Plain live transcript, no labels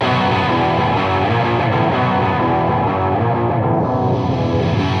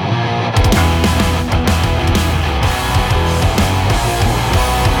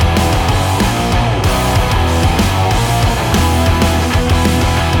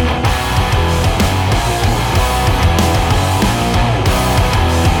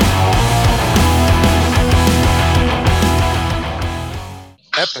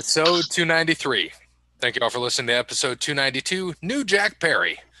Episode 293. Thank you all for listening to episode 292, New Jack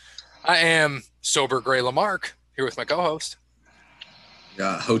Perry. I am Sober Gray Lamarck, here with my co-host.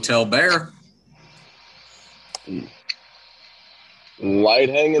 Got Hotel Bear. Light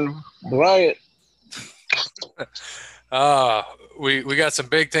hanging Bryant. We got some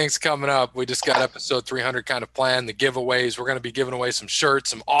big things coming up. We just got episode 300 kind of planned, the giveaways. We're going to be giving away some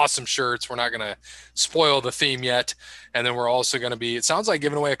shirts, some awesome shirts. We're not going to spoil the theme yet. And then we're also going to be, it sounds like,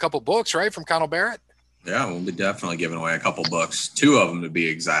 giving away a couple books, right, from Connell Barrett? Yeah, we'll be definitely giving away a couple books, 2 of them to be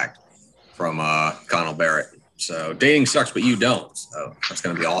exact, from Connell Barrett. So dating sucks, but you don't. So that's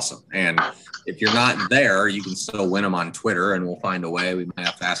going to be awesome. And if you're not there, you can still win them on Twitter, and we'll find a way. We might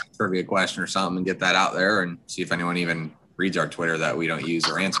have to ask a trivia question or something and get that out there and see if anyone even reads our Twitter that we don't use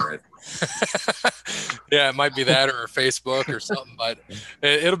or answer it. Yeah, it might be that or Facebook or something, but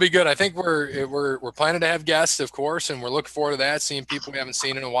it'll be good. I think we're planning to have guests, of course, and we're looking forward to that, seeing people we haven't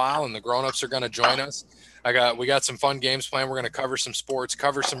seen in a while, and the grown-ups are going to join us. We got some fun games planned. We're going to cover some sports,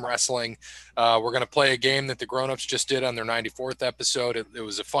 cover some wrestling. We're going to play a game that the grown-ups just did on their 94th episode. It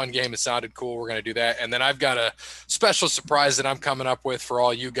was a fun game. It sounded cool. We're going to do that. And then I've got a special surprise that I'm coming up with for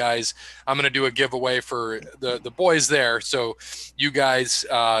all you guys. I'm going to do a giveaway for the boys there. So you guys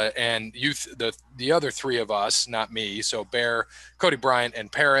and youth, the other 3 of us, not me. So Bear, Cody Bryant,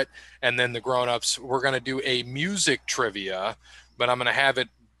 and Parrott. And then the grown-ups, we're going to do a music trivia, but I'm going to have it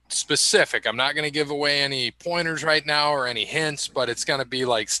specific. I'm not going to give away any pointers right now or any hints, but it's going to be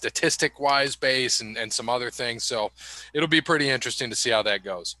like statistic wise base and some other things. So it'll be pretty interesting to see how that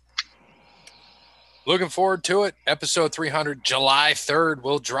goes. Looking forward to it. Episode 300, July 3rd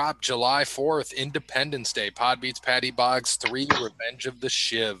will drop. July 4th, Independence Day. Pod Beats Patty Boggs 3, Revenge of the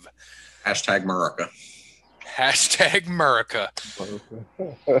Shiv. Hashtag Murica. Hashtag Murica.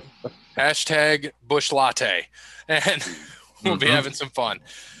 Hashtag Bush Latte. And we'll be having some fun.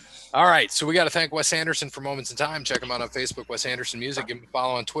 All right, so we got to thank Wes Anderson for Moments in Time. Check him out on Facebook, Wes Anderson Music. Give him a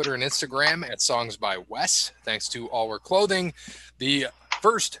follow on Twitter and Instagram at Songs by Wes. Thanks to All Wear Clothing, the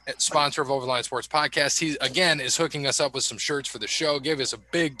first sponsor of Overline Sports Podcast. He, again, is hooking us up with some shirts for the show. Gave us a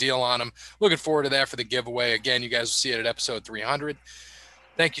big deal on them. Looking forward to that for the giveaway. Again, you guys will see it at episode 300.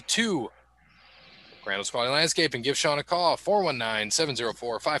 Thank you to Crandall's Quality Landscape, and give Sean a call,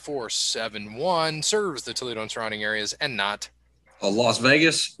 419-704-5471. Serves the Toledo and surrounding areas and not Las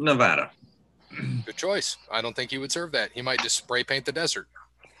Vegas, Nevada. Good choice. I don't think he would serve that. He might just spray paint the desert.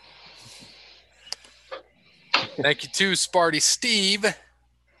 Thank you to Sparty Steve,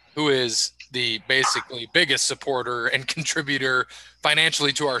 who is the basically biggest supporter and contributor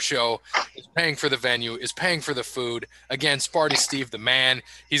financially to our show, is paying for the venue, is paying for the food. Again, Sparty Steve, the man.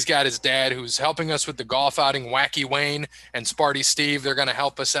 He's got his dad who's helping us with the golf outing, Wacky Wayne and Sparty Steve. They're going to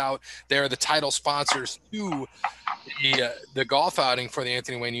help us out. They're the title sponsors to the golf outing for the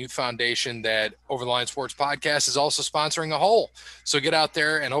Anthony Wayne Youth Foundation that Over the Line Sports Podcast is also sponsoring a hole. So get out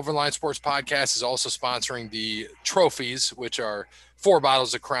there, and Over the Line Sports Podcast is also sponsoring the trophies, which are 4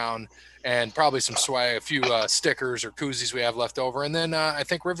 bottles of Crown and probably some swag, a few stickers or koozies we have left over. And then I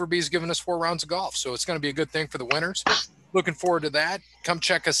think Riverbee's giving us 4 rounds of golf. So it's going to be a good thing for the winners. Looking forward to that. Come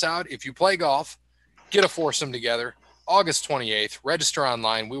check us out. If you play golf, get a foursome together. August 28th, register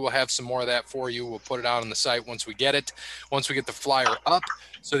online. We will have some more of that for you. We'll put it out on the site once we get it, once we get the flyer up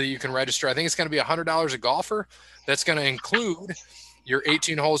so that you can register. I think it's going to be $100 a golfer. That's going to include your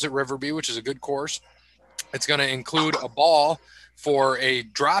 18 holes at Riverbee, which is a good course. It's going to include a ball for a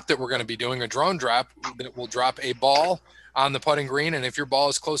drop that we're going to be doing, a drone drop that will drop a ball on the putting green. And if your ball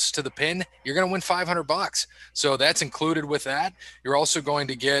is closest to the pin, you're going to win $500. So that's included with that. You're also going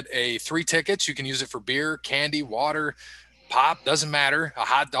to get 3 tickets. You can use it for beer, candy, water, pop, doesn't matter, a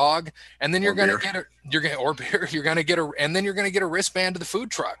hot dog. And then you're going to get and then you're going to get a wristband to the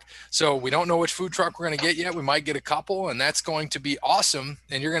food truck. So we don't know which food truck we're going to get yet. We might get a couple, and that's going to be awesome.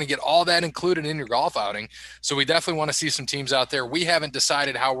 And you're going to get all that included in your golf outing. So we definitely want to see some teams out there. We haven't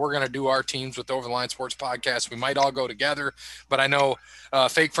decided how we're going to do our teams with Over the Line Sports Podcast. We might all go together, but I know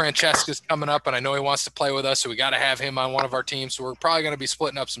Fake Francesca's coming up, and I know he wants to play with us. So we got to have him on one of our teams. So we're probably going to be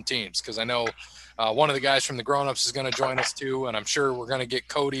splitting up some teams because I know one of the guys from the grown-ups is going to join us too, and I'm sure we're going to get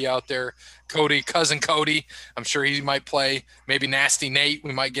Cody out there. Cousin Cody. I'm sure he might play. Maybe Nasty Nate.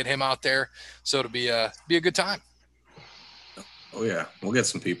 We might get him out there. So it'll be a good time. Oh, yeah. We'll get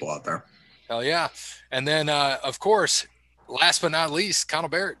some people out there. Hell yeah. And then, of course, last but not least, Connell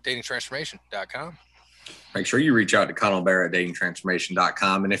Barrett, datingtransformation.com. Make sure you reach out to Connell Barrett,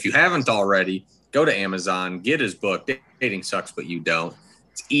 datingtransformation.com. And if you haven't already, go to Amazon, get his book, Dating Sucks, But You Don't.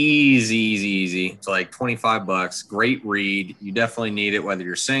 It's easy. It's like $25. Great read. You definitely need it, whether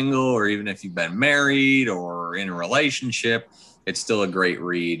you're single or even if you've been married or in a relationship. it's still a great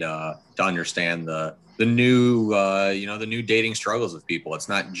read to understand the new the new dating struggles of people. It's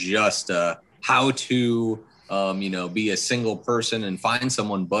not just how to be a single person and find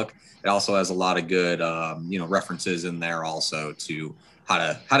someone book. It also has a lot of good references in there also to how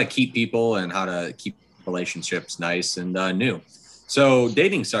to keep people and how to keep relationships nice and new. So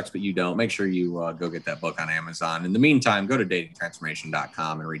Dating Sucks But You Don't. Make sure you go get that book on Amazon. In the meantime, go to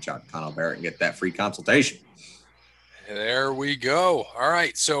datingtransformation.com and reach out to Connell Barrett and get that free consultation. There we go. All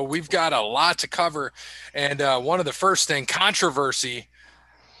right. So we've got a lot to cover. And one of the first thing, controversy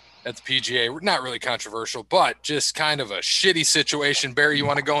at the PGA, not really controversial, but just kind of a shitty situation. Barry, you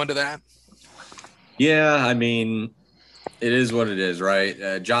want to go into that? Yeah, I mean, it is what it is,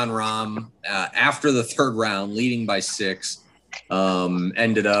 right? Jon Rahm, after the third round, leading by 6,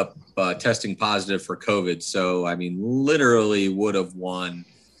 ended up testing positive for COVID. So, I mean, literally would have won,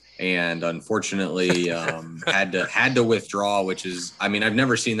 and unfortunately had to withdraw, which is, I mean, I've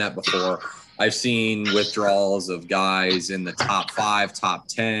never seen that before. I've seen withdrawals of guys in the top 5, top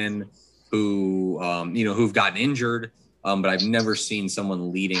 10 who, who've gotten injured. But I've never seen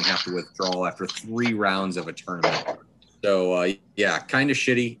someone leading have to withdraw after 3 rounds of a tournament. So, kind of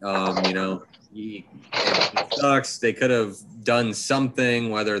shitty. It sucks. They could have done something,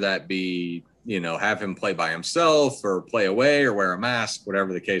 whether that be, have him play by himself or play away or wear a mask,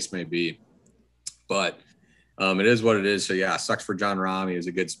 whatever the case may be. But it is what it is. So, sucks for Jon Rahm. He was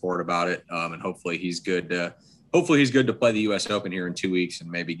a good sport about it. And hopefully he's good to play the U.S. Open here in 2 weeks and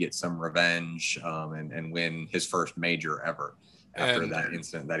maybe get some revenge and win his first major ever after that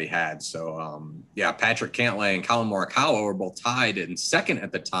incident that he had. So, Patrick Cantlay and Colin Morikawa were both tied in second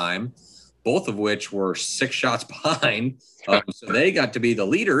at the time, both of which were 6 shots behind. So they got to be the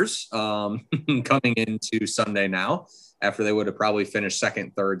leaders coming into Sunday now, after they would have probably finished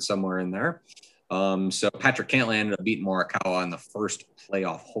second, third, somewhere in there. So Patrick Cantlay ended up beating Morikawa on the first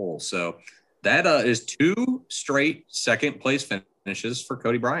playoff hole. So that is 2 straight second place finishes for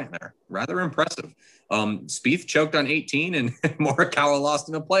Cody Bryant there. Rather impressive. Spieth choked on 18 and Morikawa lost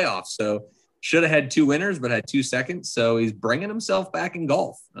in the playoffs. So should have had 2 winners, but had 2 seconds. So he's bringing himself back in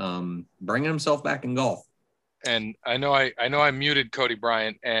golf. And I know I muted Cody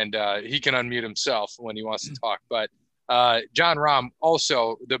Bryant, and he can unmute himself when he wants to talk. But Jon Rahm,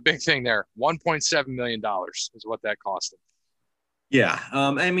 also the big thing there, $1.7 million is what that cost him. Yeah.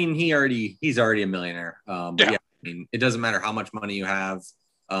 I mean, he's already a millionaire. I mean, it doesn't matter how much money you have.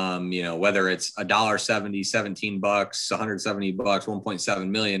 Whether it's $1.70, $17, $170, $1.7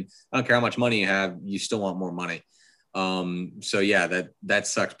 million, I don't care how much money you have, you still want more money. That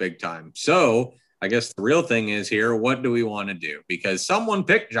sucks big time. So I guess the real thing is here, what do we want to do? Because someone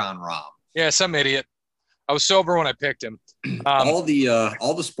picked Jon Rahm. Yeah, some idiot. I was sober when I picked him. All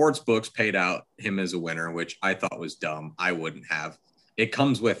the sports books paid out him as a winner, which I thought was dumb. I wouldn't have. It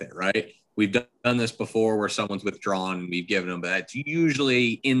comes with it, right? We've done this before where someone's withdrawn and we've given them, but that's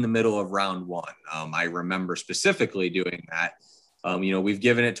usually in the middle of round 1. I remember specifically doing that. We've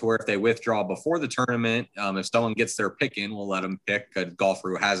given it to where if they withdraw before the tournament, if someone gets their pick in, we'll let them pick a golfer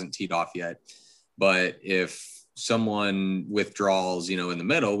who hasn't teed off yet. But if someone withdraws, in the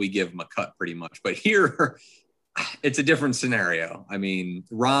middle, we give them a cut pretty much. But here, it's a different scenario. I mean,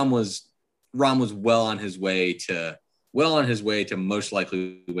 Rahm was well on his way to most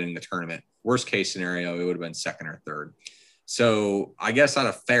likely winning the tournament. Worst case scenario, it would have been second or third. So I guess out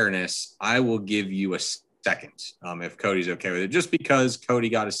of fairness, I will give you a second if Cody's okay with it, just because Cody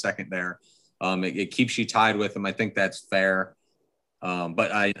got a second there. It keeps you tied with him. I think that's fair.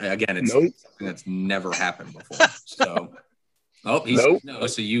 But it's something that's never happened before. So, so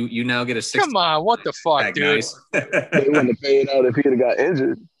you now get a 6. Come on, what the fuck, dude? Nice. They wouldn't have paid out if he'd have got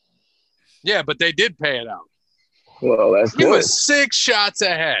injured. Yeah, but they did pay it out. Well, that's he good. Was 6 shots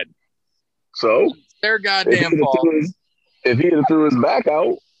ahead. So their goddamn fault. If he'd have threw his back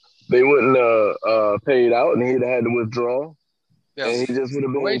out, they wouldn't have paid out, and he'd have had to withdraw. Yes. And he just would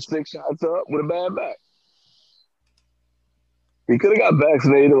have been 6 shots up with a bad back. He could have got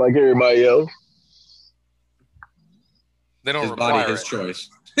vaccinated like everybody else. They don't his require body, his choice.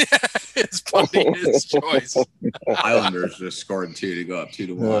 His body, his choice. Islanders just scored 2 to go up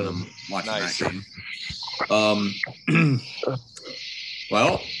 2-1. I'm watching that game.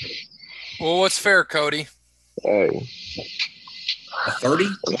 Well, what's fair, Cody? Hey, a 30.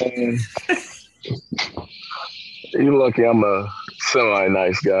 You're lucky. I'm a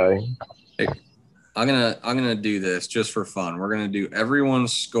semi-nice guy. Hey, I'm gonna do this just for fun. We're gonna do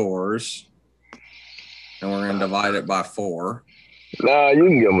everyone's scores, and we're gonna divide it by 4. Nah, you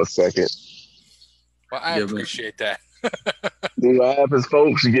can give him a second. Well, I appreciate that. What happens,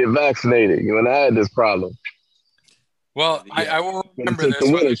 folks? You get vaccinated. You and I had this problem. Well, I will remember this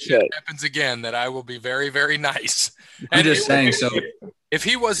when the shit happens again, that I will be very, very nice. I'm just saying, so if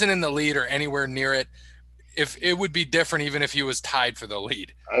he wasn't in the lead or anywhere near it, if it would be different even if he was tied for the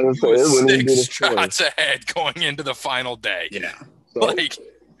lead. He was 6 shots ahead going into the final day. Yeah. So, like,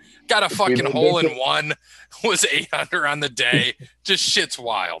 got a fucking hole in one, was 8 under on the day. Just shit's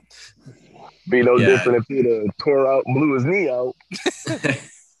wild. Be no different if he'd have tore out and blew his knee out.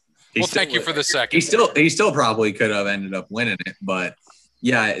 Well, thank you for the second. He still probably could have ended up winning it, but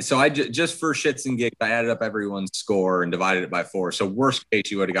yeah. So I just for shits and gigs, I added up everyone's score and divided it by 4. So worst case,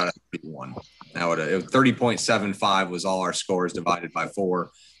 you would have got a 31. That would have 30.75 was all our scores divided by 4.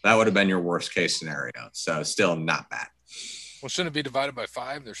 That would have been your worst case scenario. So still not bad. Well, shouldn't it be divided by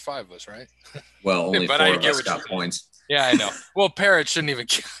 5? There's 5 of us, right? Well, only 4 of us got points. Yeah, I know. Well, Parrot shouldn't even.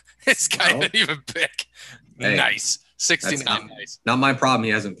 This guy didn't even pick. Hey, nice. 69, nice. Not my problem. He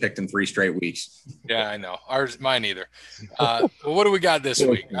hasn't picked in 3 straight weeks. Yeah, I know. Mine either. Well, what do we got this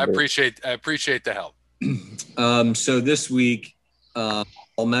week? I appreciate the help. So this week,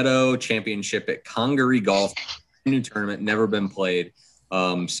 Palmetto Championship at Congaree Golf, new tournament, never been played.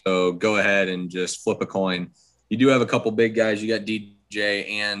 So go ahead and just flip a coin. You do have a couple big guys. You got DJ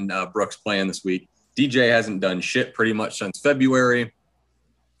and Brooks playing this week. DJ hasn't done shit pretty much since February,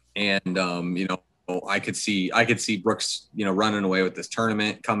 and I could see Brooks, running away with this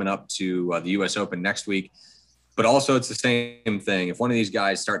tournament coming up to the U.S. Open next week. But also, it's the same thing. If one of these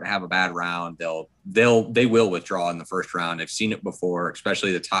guys start to have a bad round, they will withdraw in the first round. I've seen it before,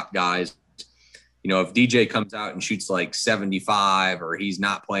 especially the top guys. If DJ comes out and shoots like 75 or he's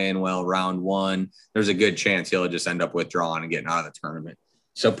not playing well round 1, there's a good chance he'll just end up withdrawing and getting out of the tournament.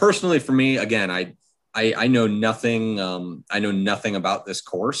 So personally, for me, again, I know nothing. I know nothing about this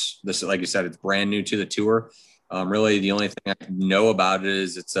course. This, like you said, it's brand new to the tour. Really, the only thing I know about it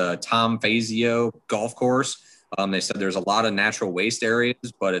is it's a Tom Fazio golf course. They said there's a lot of natural waste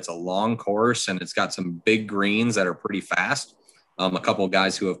areas, but it's a long course and it's got some big greens that are pretty fast. A couple of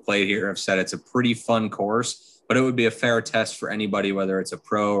guys who have played here have said it's a pretty fun course, but it would be a fair test for anybody, whether it's a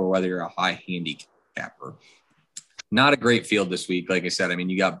pro or whether you're a high handicapper. Not a great field this week. Like I said, I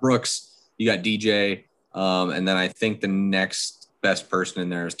mean, you got Brooks, you got DJ, and then I think the next best person in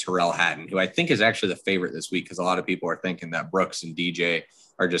there is Terrell Hatton, who I think is actually the favorite this week because a lot of people are thinking that Brooks and DJ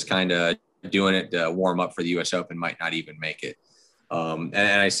are just kind of doing it to warm up for the U.S. Open, might not even make it. And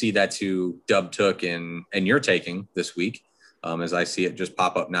I see that too. Dub took and you're taking this week. As I see it just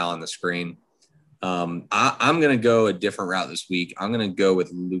pop up now on the screen. I'm going to go a different route this week. I'm going to go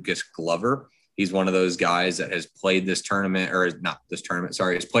with Lucas Glover. He's one of those guys that has played this tournament, or not this tournament,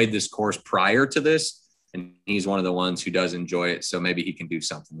 sorry, has played this course prior to this, and he's one of the ones who does enjoy it, so maybe he can do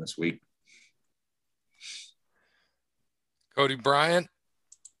something this week. Cody Bryant.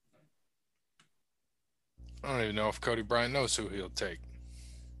 I don't even know if Cody Bryant knows who he'll take.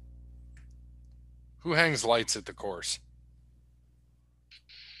 Who hangs lights at the course?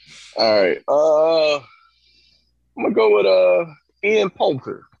 All right. I'm gonna go with Ian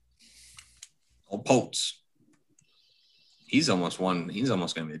Poulter. Oh, Poltz. He's almost gonna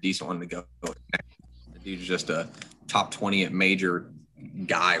be a decent one to go. The dude's just a top 20 at major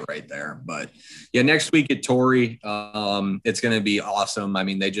guy right there. But yeah, next week at Torrey, it's gonna be awesome. I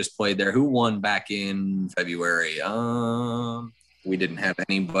mean, they just played there. Who won back in February? We didn't have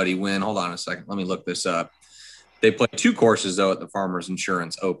anybody win. Hold on a second. Let me look this up. They play 2 courses, though, at the Farmers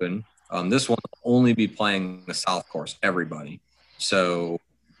Insurance Open. This one will only be playing the South course, everybody. So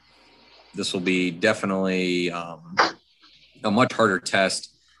this will be definitely a much harder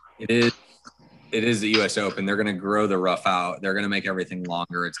test. It is the U.S. Open. They're going to grow the rough out. They're going to make everything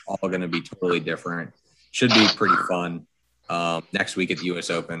longer. It's all going to be totally different. Should be pretty fun next week at the U.S.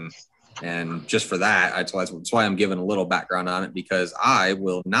 Open. And just for that, that's why I'm giving a little background on it, because I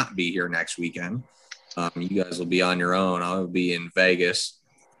will not be here next weekend. You guys will be on your own. I'll be in Vegas.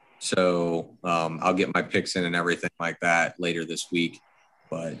 So I'll get my picks in and everything like that later this week.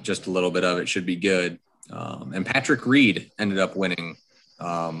 But just a little bit of it should be good. And Patrick Reed ended up winning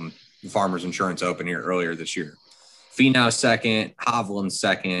the Farmers Insurance Open here earlier this year. Finau second, Hovland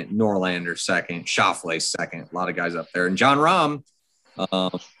second, Norlander second, Schauffele second. A lot of guys up there. And John Rahm,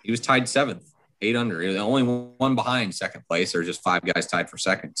 he was tied 7th, 8 under. He was the only one behind second place. There's just 5 guys tied for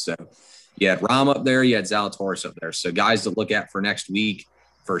second. So you had Rahm up there, you had Zalatoris up there. So guys to look at for next week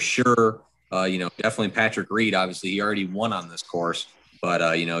for sure. Definitely Patrick Reed. Obviously, he already won on this course.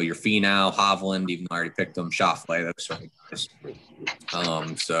 But, your Finau, Hovland, even though I already picked them, Schauffele, those sort of guys.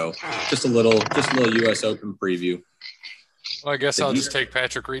 So just a little U.S. Open preview. Well, I guess I'll just take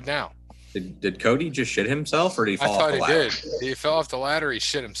Patrick Reed now. Did Cody just shit himself, or did he fall off the ladder? I thought he did. He fell off the ladder. He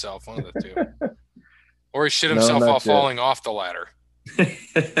shit himself, one of the two. Or he shit himself while falling off the ladder.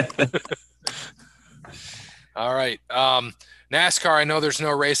 All right. NASCAR, I know there's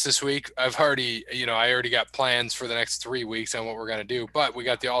no race this week. I already got plans for the next 3 weeks on what we're going to do, but we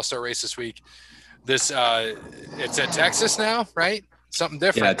got the All-Star race this week. It's at Texas now, right? Something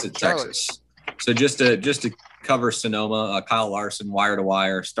different. Yeah, it's at Texas. So just to cover Sonoma, Kyle Larson, wire to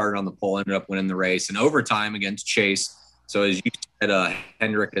wire, started on the pole, ended up winning the race in overtime against Chase. So as you said,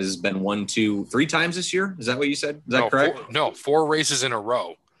 Hendrick has been 1, 2, 3 times this year. Is that what you said? Is that correct? 4 races in a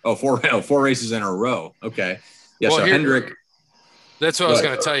row. Oh, 4 races in a row. Okay. Yeah. Well, so Hendrick. That's what I was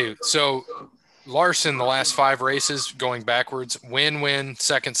going to tell you. So Larson, the last 5 races going backwards, win,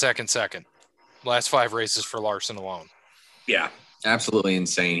 second. Last 5 races for Larson alone. Yeah. Absolutely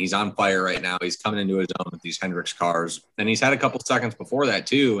insane. He's on fire right now. He's coming into his own with these Hendricks cars. And he's had a couple seconds before that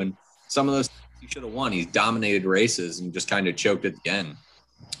too. And some of those he should have won. He's dominated races and just kind of choked at the end.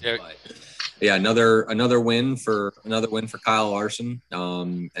 Yeah. But, yeah, another win for Kyle Larson.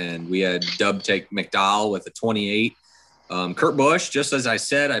 And we had Dub take McDowell with a 28. Kurt Busch, just as I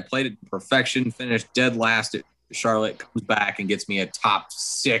said, I played it to perfection, finished dead last at Charlotte, comes back and gets me a top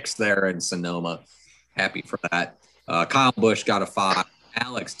 6 there in Sonoma. Happy for that. Kyle Busch got a 5.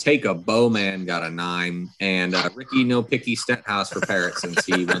 Alex Take a Bowman got a 9. And Ricky No Picky Stenhouse for Parrot since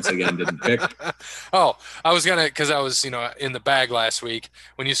he once again didn't pick. Oh, I was because I was in the bag last week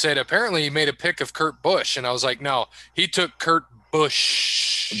when you said apparently he made a pick of Kurt Busch, and I was like, no, he took Kurt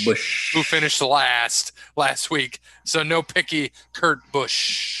Busch, who finished last week. So no picky Kurt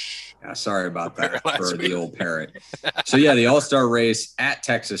Busch. Yeah, sorry about that for the old Parrot. So, yeah, the All-Star race at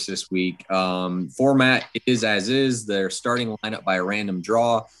Texas this week. Format is as is. Their starting lineup by a random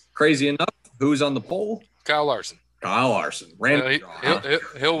draw. Crazy enough, who's on the pole? Kyle Larson. Random draw.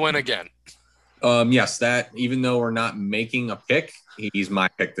 He'll win again. Yes, that even though we're not making a pick, he's my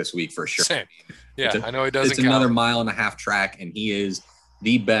pick this week for sure. Same. Yeah, I know he doesn't. It's another mile-and-a-half track, and he is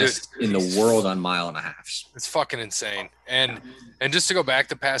the best in the world on mile-and-a-halves. It's fucking insane. And just to go back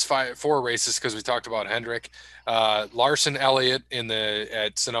the past 4 races, because we talked about Hendrick, Larson Elliott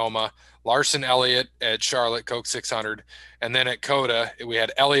at Sonoma, Larson Elliott at Charlotte Coke 600, and then at Coda we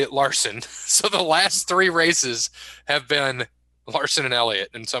had Elliott Larson. So the last 3 races have been Larson and Elliott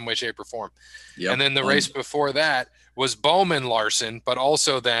in some way, shape, or form. Yep. And then the race before that was Bowman Larson, but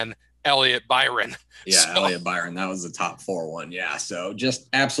also then Elliott Byron. Yeah, so. Elliott Byron. That was the top 4 one. Yeah, so just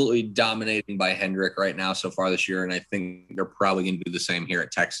absolutely dominating by Hendrick right now so far this year, and I think they're probably going to do the same here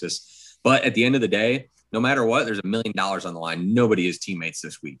at Texas. But at the end of the day, no matter what, there's $1 million on the line. Nobody is teammates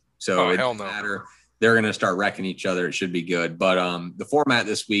this week. So it doesn't matter. They're going to start wrecking each other. It should be good. But the format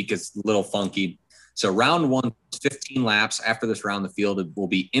this week is a little funky. So round 1, 15 laps. After this round, the field will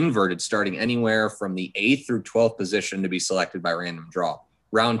be inverted, starting anywhere from the 8th through 12th position to be selected by random draw.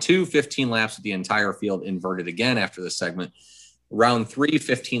 Round 2, 15 laps with the entire field inverted again after this segment. Round 3,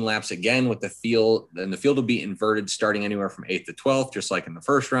 15 laps again with the field. Then the field will be inverted starting anywhere from 8th to 12th, just like in the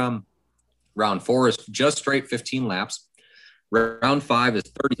first round. Round 4 is just straight 15 laps. Round 5 is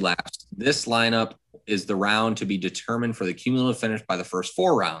 30 laps. This lineup is the round to be determined for the cumulative finish by the first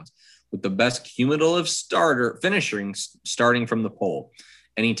 4 rounds, with the best cumulative finishing starting from the pole.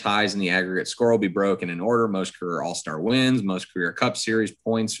 Any ties in the aggregate score will be broken in order: most career All-Star wins, most career Cup Series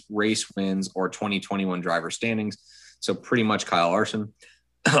points, race wins, or 2021 driver standings. So pretty much Kyle Larson.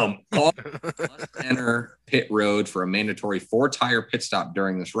 All must enter pit road for a mandatory 4-tire pit stop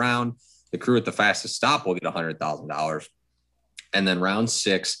during this round. The crew at the fastest stop will get $100,000. And then round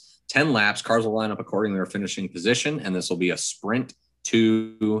 6, 10 laps. Cars will line up according to their finishing position, and this will be a sprint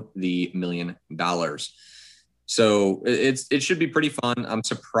to the $1 million. So it should be pretty fun. I'm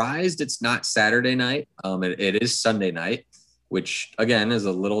surprised it's not Saturday night. It is Sunday night, which again is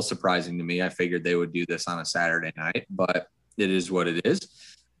a little surprising to me. I figured they would do this on a Saturday night, but it is what it is.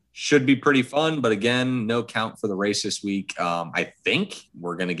 Should be pretty fun, but again, no count for the race this week. I think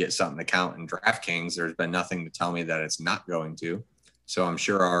we're going to get something to count in DraftKings. There's been nothing to tell me that it's not going to. So I'm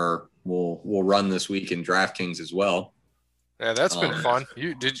sure we'll run this week in DraftKings as well. Yeah, that's been fun.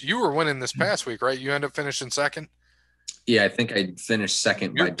 You were winning this past week, right? You end up finishing second. Yeah, I think I finished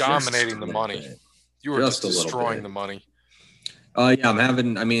second. You're dominating the money. You were just destroying the money. Yeah,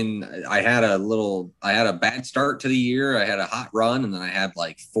 I had a bad start to the year. I had a hot run, and then I had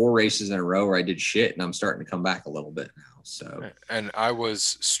like 4 races in a row where I did shit, and I'm starting to come back a little bit now. So, and I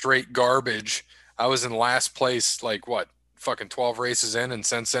was straight garbage. I was in last place, like what? Fucking 12 races in, and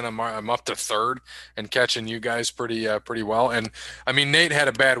since then I'm up to 3rd and catching you guys pretty well. And I mean, Nate had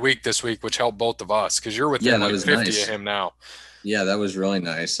a bad week this week, which helped both of us because you're within like 50 nice. Of him now. Yeah, that was really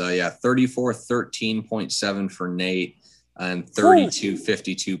nice. 34 13.7 for Nate. and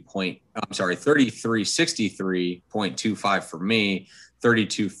 3363.25 for me,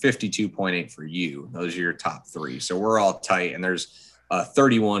 3252.8 for you. Those are your top three. So we're all tight, and there's a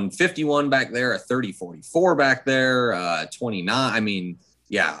 3151 back there, a 3044 back there, 29. I mean,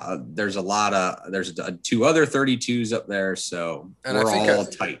 yeah, there's two other 32s up there. So and we're all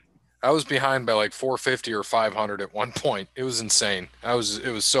tight. I was behind by like 450 or 500 at one point. It was insane. It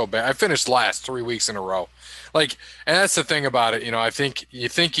was so bad. I finished last 3 weeks in a row. Like, and that's the thing about it. I think you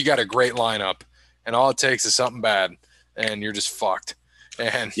got a great lineup, and all it takes is something bad, and you're just fucked.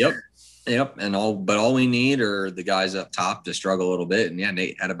 And Yep. And all we need are the guys up top to struggle a little bit. And yeah,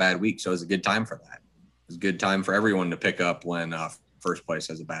 Nate had a bad week, so it was a good time for that. It was a good time for everyone to pick up when first place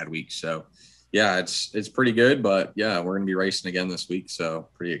has a bad week. So yeah, it's pretty good, but yeah, we're going to be racing again this week. So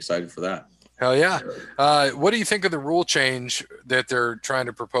pretty excited for that. Hell yeah. What do you think of the rule change that they're trying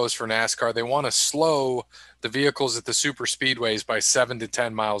to propose for NASCAR? They want to slow the vehicles at the super speedways by 7 to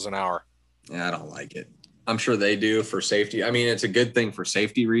 10 miles an hour. Yeah, I don't like it. I'm sure they do for safety. I mean, it's a good thing for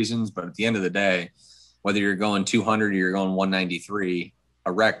safety reasons, but at the end of the day, whether you're going 200 or you're going 193,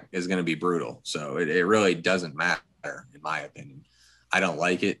 a wreck is going to be brutal. So it really doesn't matter, in my opinion. I don't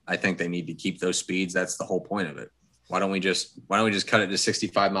like it. I think they need to keep those speeds. That's the whole point of it. Why don't we just cut it to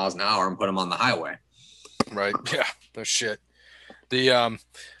 65 miles an hour and put them on the highway? Right. Yeah. No shit.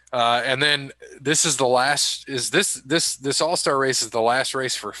 And then this is the last. Is this All-Star race is the last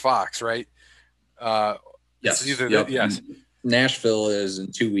race for Fox, right? Yes. Yes. Nashville is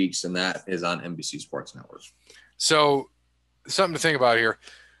in 2 weeks, and that is on NBC Sports Network. So something to think about here.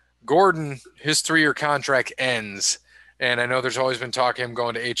 Gordon, his 3-year contract ends. And I know there's always been talk of him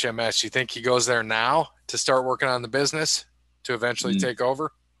going to HMS. You think he goes there now to start working on the business to eventually take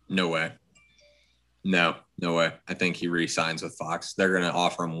over? No way. No way. I think he re-signs with Fox. They're going to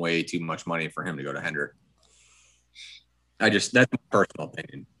offer him way too much money for him to go to Hendrick. That's my personal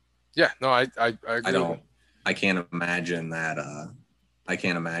opinion. Yeah, no, I agree. I can't imagine that. I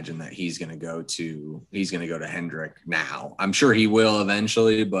can't imagine that he's going to go to Hendrick now. I'm sure he will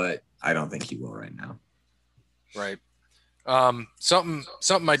eventually, but I don't think he will right now. Right. Something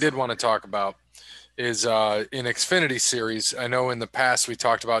I did want to talk about is in Xfinity Series. I know in the past we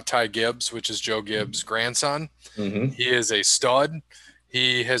talked about Ty Gibbs, which is Joe Gibbs' grandson. Mm-hmm. He is a stud.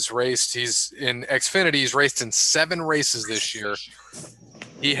 He's in Xfinity. He's raced in 7 races this year.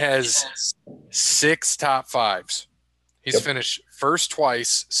 He has 6 top 5s. He's finished first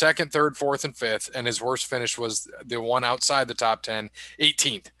twice, second, third, fourth, and fifth, and his worst finish was the one outside the top 10,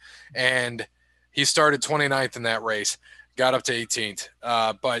 18th. And he started 29th in that race. Got up to 18th.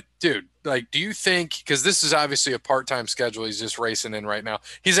 But, dude, like, do you think – because this is obviously a part-time schedule he's just racing in right now.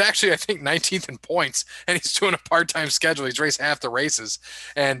 He's actually, I think, 19th in points, and he's doing a part-time schedule. He's raced half the races.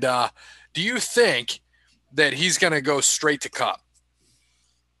 And do you think that he's going to go straight to Cup?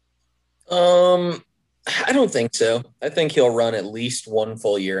 I don't think so. I think he'll run at least one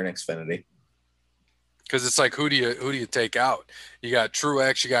full year in Xfinity. Because it's like, who do you take out? You got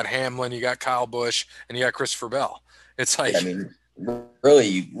Truex, you got Hamlin, you got Kyle Busch, and you got Christopher Bell. It's like, I mean, really,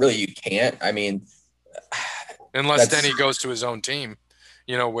 you can't. I mean, unless then he goes to his own team,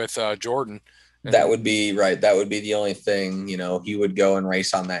 with Jordan. That would be right. That would be the only thing, he would go and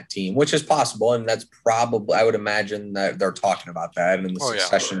race on that team, which is possible. And that's probably, I would imagine that they're talking about that and the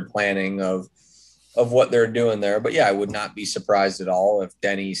succession planning of what they're doing there. But yeah, I would not be surprised at all if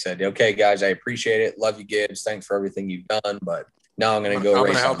Denny said, okay, guys, I appreciate it. Love you, Gibbs. Thanks for everything you've done. But now I'm going to go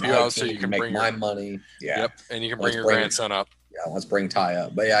race. I'm going to help you out so you can make my money. Yeah. Yep. And you can bring your grandson up. Yeah. Let's bring Ty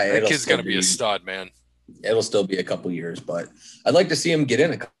up. But yeah, that kid's going to be a stud, man. It'll still be a couple years, but I'd like to see him get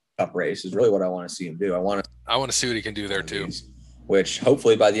in a Cup race is really what I want to see him do. I want to see what he can do there too. Which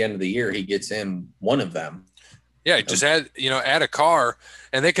hopefully by the end of the year he gets in one of them. Yeah, just add a car,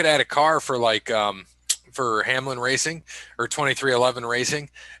 and they could add a car for like for Hamlin Racing or 2311 Racing.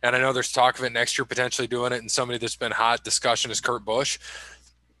 And I know there's talk of it next year potentially doing it, and somebody that's been hot discussion is Kurt Busch.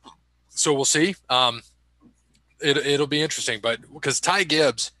 So we'll see. It'll be interesting, but because Ty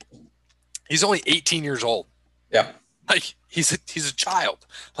Gibbs, he's only 18 years old. Yeah. Like he's a child.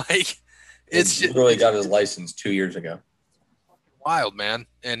 Like he really got his license 2 years ago. Wild, man.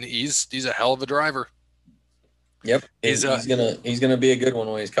 And he's a hell of a driver. Yep. He's gonna be a good one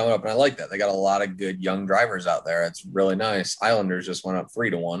when he's coming up. And I like that. They got a lot of good young drivers out there. It's really nice. Islanders just went up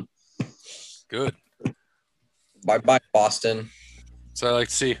 3-1. Good. Bye Boston. So I like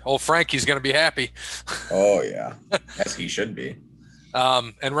to see old Frankie's gonna be happy. Oh yeah. Yes, he should be.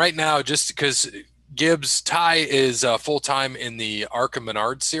 And right now, just because Ty is full-time in the ARCA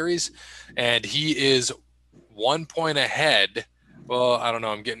Menard series, and he is 1 point ahead. Well, I don't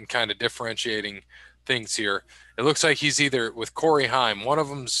know. I'm getting kind of differentiating things here. It looks like he's either with Corey Heim. One of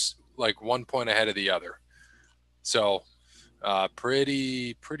them's like 1 point ahead of the other. So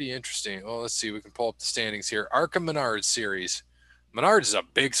pretty interesting. Well, let's see. We can pull up the standings here. ARCA Menards series. Menards is a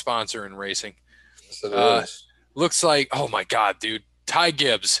big sponsor in racing. Yes, it is. Looks like, oh my God, dude. Ty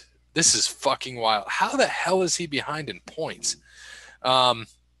Gibbs. This is fucking wild. How the hell is he behind in points?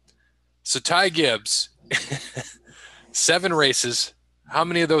 So Ty Gibbs, 7 races. How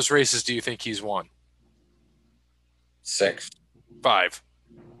many of those races do you think he's won? 6. 5.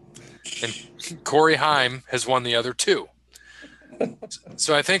 And Corey Heim has won the other 2.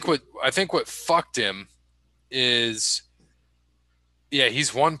 So I think what fucked him is, yeah,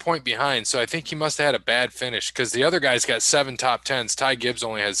 he's 1 point behind. So I think he must have had a bad finish because the other guy's got 7 top 10s. Ty Gibbs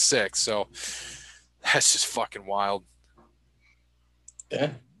only has 6. So that's just fucking wild.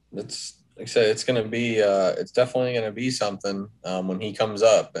 Yeah, it's like I said, it's gonna be it's definitely gonna be something when he comes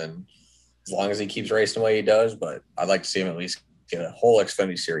up, and as long as he keeps racing the way he does. But I'd like to see him at least get a whole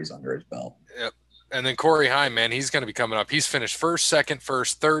Xfinity series under his belt. Yep. And then Corey Heim, man, he's going to be coming up. He's finished first, second,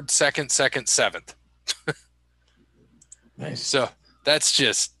 third, second, 7th. Nice. So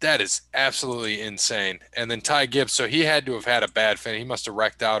that is absolutely insane. And then Ty Gibbs, so he had to have had a bad finish. He must have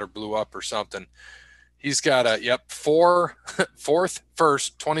wrecked out or blew up or something. He's got a 4th, 1st,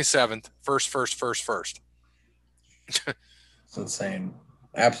 27th, first. It's insane.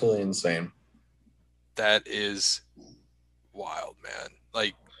 Absolutely insane. That is wild, man.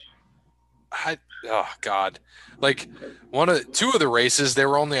 Like, oh God, like 2 of the races, they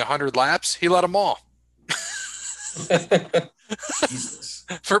were only 100 laps. He let them all. Jesus.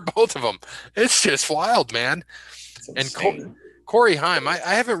 For both of them. It's just wild, man. And Corey Heim, I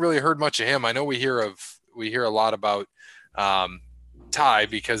haven't really heard much of him. I know we hear a lot about Ty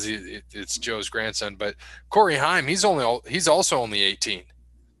because it's Joe's grandson, but Corey Heim, he's also only 18.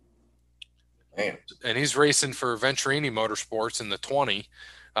 Man. And he's racing for Venturini Motorsports in the 20.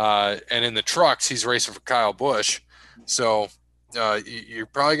 And in the trucks, he's racing for Kyle Busch. So you're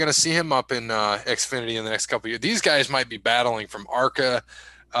probably going to see him up in Xfinity in the next couple of years. These guys might be battling from ARCA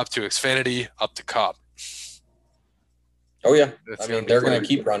up to Xfinity up to Cup. Oh, yeah. I mean, they're going to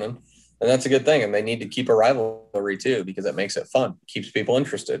keep running. And that's a good thing. And they need to keep a rivalry, too, because it makes it fun. Keeps people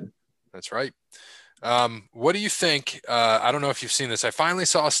interested. That's right. What do you think? I don't know if you've seen this. I finally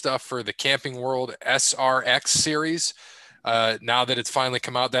saw stuff for the Camping World SRX series. Now that it's finally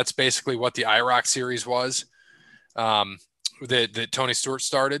come out, that's basically what the IROC series was that Tony Stewart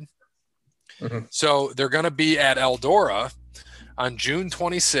started. Mm-hmm. So they're going to be at Eldora on June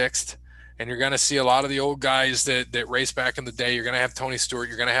 26th. And you're going to see a lot of the old guys that raced back in the day. You're going to have Tony Stewart.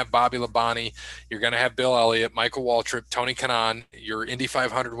 You're going to have Bobby Labonte. You're going to have Bill Elliott, Michael Waltrip, Tony Kanaan, your Indy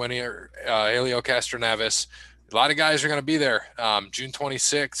 500 winner, Helio Castroneves. A lot of guys are going to be there June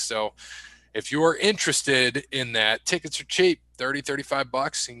 26th. So if you are interested in that, tickets are cheap,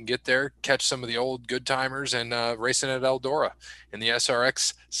 $30-$35. You can get there, catch some of the old good timers and racing at Eldora in the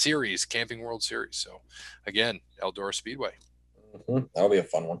SRX series, Camping World Series. So again, Eldora Speedway. Mm-hmm. That'll be a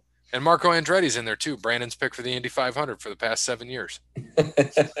fun one. And Marco Andretti's in there too. Brandon's pick for the Indy 500 for the past 7 years.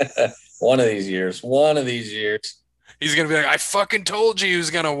 One of these years. He's going to be like, I fucking told you he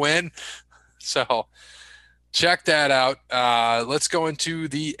was going to win. So check that out. Let's go into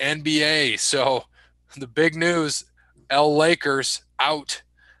the NBA. So the big news, L Lakers out.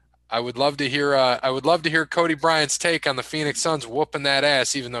 I would love to hear Cody Bryant's take on the Phoenix Suns whooping that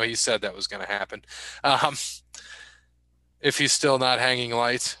ass, even though he said that was going to happen. If he's still not hanging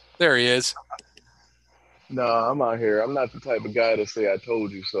lights. There he is. No, I'm out here. I'm not the type of guy to say I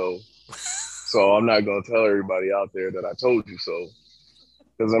told you so. So I'm not going to tell everybody out there that I told you so.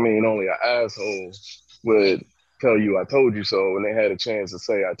 Because, I mean, only an asshole would tell you I told you so when they had a chance to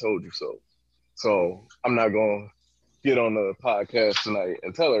say I told you so. So I'm not going to get on the podcast tonight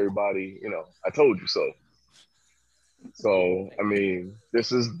and tell everybody, I told you so. So, I mean,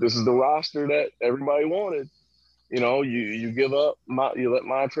 this is the roster that everybody wanted. You give up, you let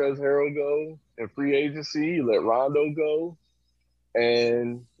Montrezl Harrell go in free agency, you let Rondo go,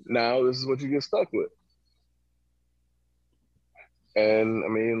 and now this is what you get stuck with. And, I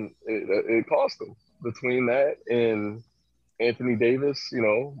mean, it cost them. Between that and Anthony Davis,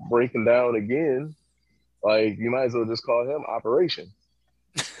 breaking down again, like, you might as well just call him Operation.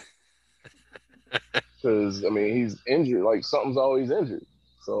 Because, I mean, he's injured. Like, something's always injured.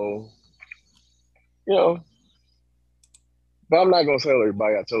 So, but I'm not going to tell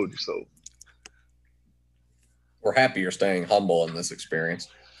everybody I told you so. We're happy you're staying humble in this experience.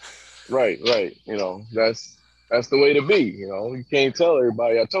 Right. That's the way to be. You can't tell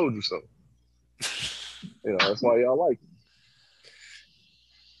everybody I told you so. That's why y'all like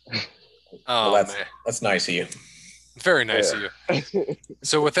Oh, Well, man. that's nice of you. Very nice of you.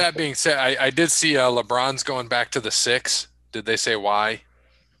 So with that being said, I did see LeBron's going back to the 6. Did they say why?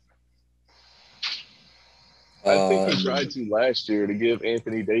 I think he tried to last year to give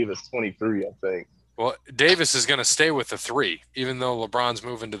Anthony Davis 23, I think. Well, Davis is going to stay with the 3, even though LeBron's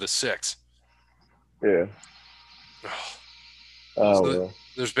moving to the 6. Yeah. Oh, So well.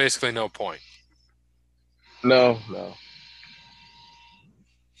 there's basically no point. No.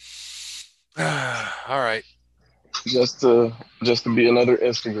 All right. Just to be another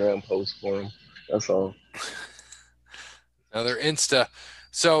Instagram post for him. That's all. Another Insta.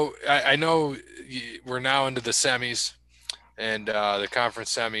 So I know we're now into the semis and the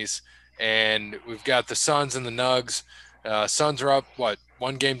conference semis, and we've got the Suns and the Nugs. Suns are up,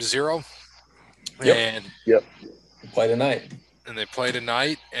 1-0? Yep. And yep. Play tonight. And they play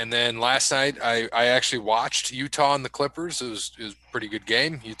tonight. And then last night, I actually watched Utah and the Clippers. It was a pretty good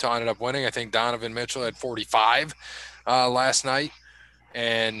game. Utah ended up winning. I think Donovan Mitchell had 45 last night.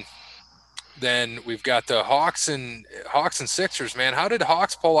 And then we've got the Hawks and Sixers, man. How did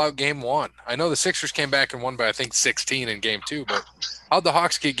Hawks pull out game 1? I know the Sixers came back and won by, I think, 16 in game 2, but how'd the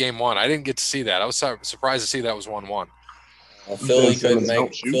Hawks get game 1? I didn't get to see that. I was surprised to see that was 1-1. Well, Philly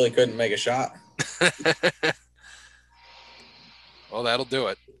couldn't make a shot. Well, that'll do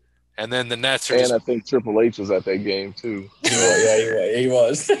it. And then the Nets are I think Triple H was at that game, too. Yeah, he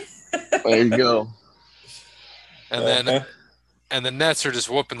was. There you go. And then and the Nets are just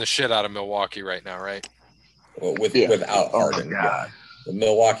whooping the shit out of Milwaukee right now, right? Well, without Harden. God.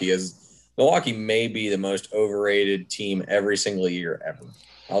 Milwaukee may be the most overrated team every single year ever.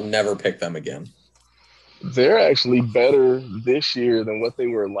 I'll never pick them again. They're actually better this year than what they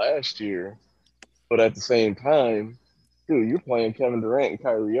were last year. But at the same time, dude, you're playing Kevin Durant and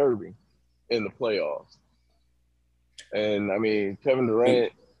Kyrie Irving in the playoffs. And, I mean, Kevin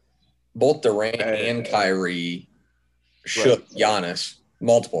Durant. Both Durant and Kyrie shook Giannis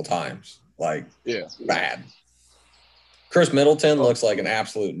multiple times. Bad. Chris Middleton looks like an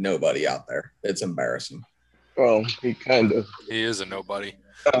absolute nobody out there. It's embarrassing. Well, he is a nobody.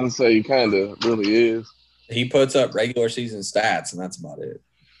 I would say he kind of really is. He puts up regular season stats, and that's about it.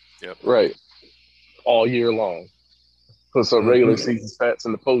 Yep. Right. All year long. Puts up regular season stats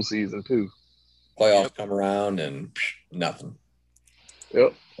in the postseason, too. Playoffs come around, and nothing.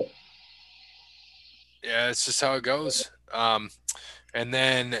 Yep. Yeah, it's just how it goes. And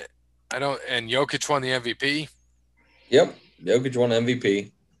then and Jokic won the MVP. Yep. Jokic won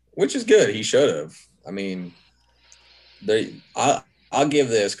MVP, which is good. He should have. I mean, I'll give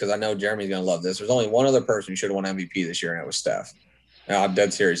this because I know Jeremy's going to love this. There's only one other person who should have won MVP this year, and it was Steph. Now, I'm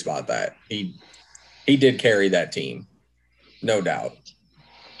dead serious about that. He did carry that team, no doubt.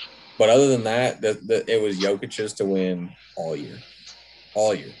 But other than that, it was Jokic's to win all year.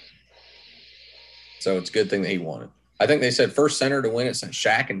 All year. So it's a good thing that he won it. I think they said first center to win it since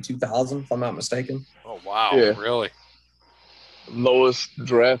Shaq in 2000, if I'm not mistaken. Oh, wow. Yeah. Really? Lowest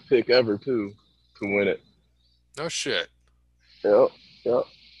draft pick ever, too, to win it. No shit. Yep.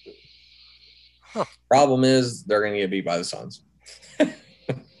 Huh. Problem is they're going to get beat by the Suns.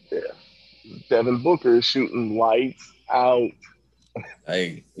 Yeah. Devin Booker is shooting lights out.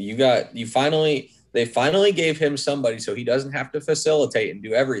 Hey, they finally gave him somebody so he doesn't have to facilitate and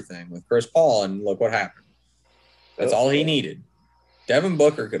do everything with Chris Paul, and look what happened. That's all he needed. Devin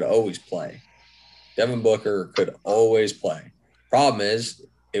Booker could always play. Problem is,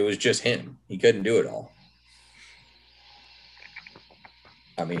 it was just him. He couldn't do it all.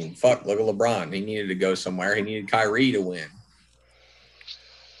 I mean, look at LeBron. He needed to go somewhere. He needed Kyrie to win.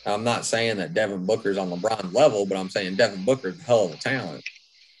 I'm not saying that Devin Booker's on LeBron's level, but I'm saying Devin Booker's a hell of a talent.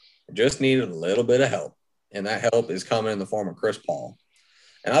 Just needed a little bit of help, and that help is coming in the form of Chris Paul.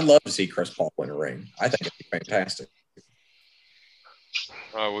 And I'd love to see Chris Paul win a ring. I think it'd be fantastic.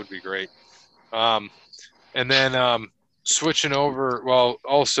 Oh, it would be great. And then switching over, well,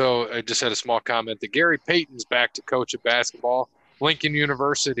 also I just had a small comment that Gary Payton's back to coach at basketball, Lincoln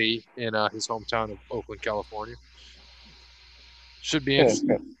University in his hometown of Oakland, California. Should be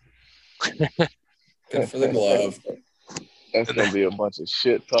interesting. Good for the glove. That's going to be a bunch of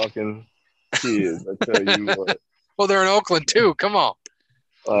shit-talking kids, I tell you what. Well, they're in Oakland, too. Come on.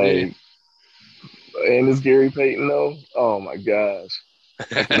 And it's Gary Payton, though? Oh, my gosh.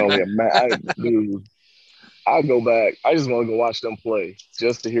 I can only imagine. Dude, I'll go back. I just want to go watch them play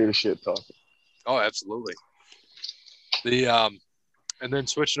just to hear the shit talking. Oh, absolutely. And then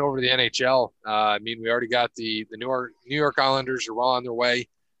switching over to the NHL, I mean, we already got the New York Islanders are well on their way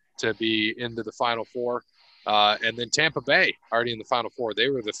to be into the Final Four. And then Tampa Bay already in the Final Four. They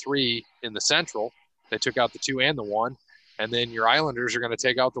were the 3 in the Central. They took out the 2 and the 1. And then your Islanders are going to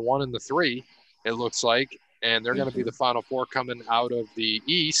take out the 1 and the 3, it looks like, and they're going to be the Final Four coming out of the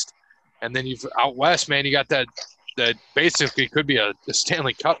East. And then you've out West, man, you got that basically could be a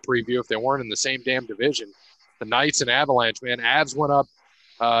Stanley Cup preview if they weren't in the same damn division. The Knights and Avalanche, man. Avalanche went up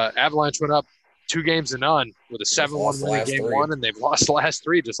 2-0 with a 7-1 win in game 1, and they've lost the last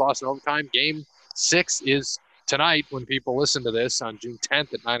 3, just lost in overtime. Game 6 is tonight when people listen to this on June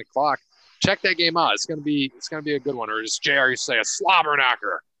 10th at 9 o'clock. Check that game out. It's gonna be a good one, or as JR used to say, a slobber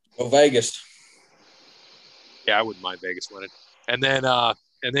knocker. Go Vegas. Yeah, I wouldn't mind Vegas winning. And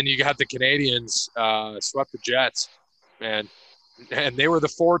then you got the Canadians swept the Jets, and they were the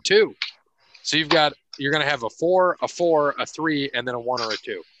 4-2. So you're going to have a 4, a 4, a 3, and then a 1 or a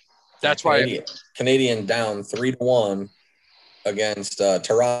 2. That's why Canadian down 3-1 against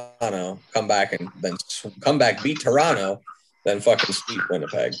Toronto, come back, beat Toronto, then fucking sweep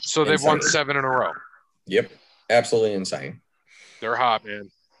Winnipeg. So they've won 7 in a row. Yep, absolutely insane. They're hot, man.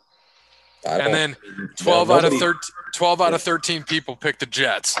 And then 12 out of 13 people picked the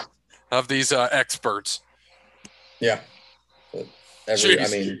Jets of these experts. Yeah. That's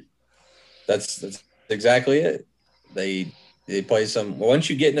exactly it. They play some.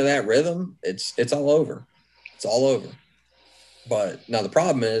 Once you get into that rhythm, it's all over. It's all over. But now the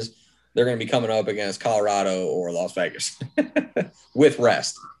problem is they're going to be coming up against Colorado or Las Vegas with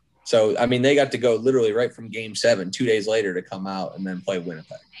rest. So they got to go literally right from Game 7 2 days later to come out and then play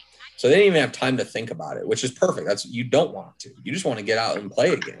Winnipeg. So they didn't even have time to think about it, which is perfect. You don't want to. You just want to get out and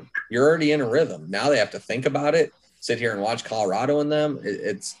play again. You're already in a rhythm. Now they have to think about it, sit here and watch Colorado and them.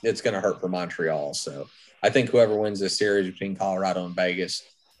 It's going to hurt for Montreal. So I think whoever wins this series between Colorado and Vegas,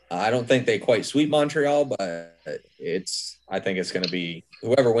 I don't think they quite sweep Montreal, but I think it's going to be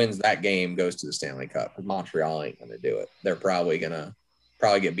whoever wins that game goes to the Stanley Cup. Montreal ain't going to do it. They're probably going to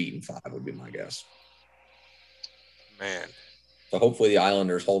get beaten 5 would be my guess. Man. So hopefully the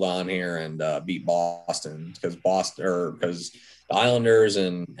Islanders hold on here and beat Boston because the Islanders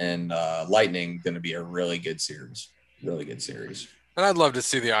and Lightning going to be a really good series. Really good series. And I'd love to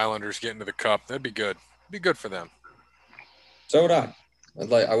see the Islanders get into the Cup. That'd be good. Be good for them. So would I.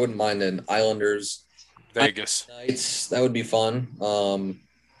 I wouldn't mind an Islanders Vegas Knights. That would be fun.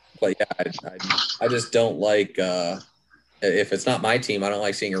 But yeah, I just don't like if it's not my team, I don't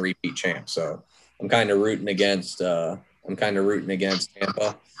like seeing a repeat champ. So I'm kind of rooting against Tampa,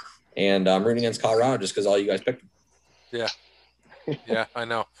 and I'm rooting against Colorado just because all you guys picked them. Yeah, I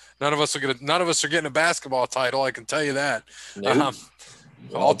know. None of us are getting a basketball title. I can tell you that. Nope.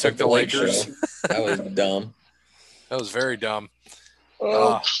 All took the Lakers. That was dumb. That was very dumb.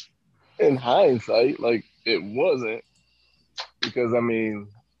 In hindsight, it wasn't because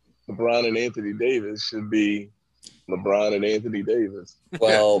LeBron and Anthony Davis should be LeBron and Anthony Davis.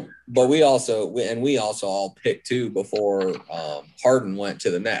 Well, but we also all picked too before Harden went to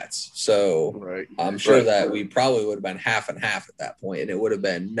the Nets. So right. I'm sure that we probably would have been half and half at that point, and it would have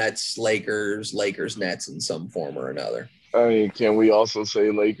been Nets, Lakers, Nets in some form or another. Can we also say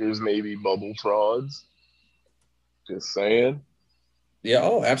Lakers maybe bubble frauds? Just saying. Yeah.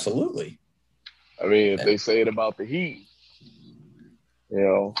 Oh, absolutely. If they say it about the Heat,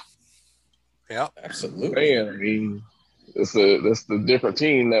 Yeah, absolutely. Man, that's the different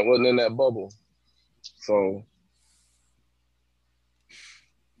team that wasn't in that bubble. So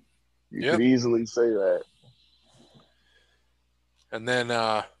you could easily say that. And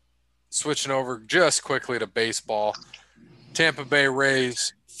then switching over just quickly to baseball, Tampa Bay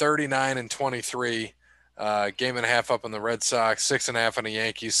Rays 39-23. Game and a half up on the Red Sox, 6.5 on the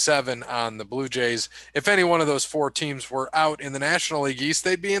Yankees, 7 on the Blue Jays. If any one of those 4 teams were out in the National League East,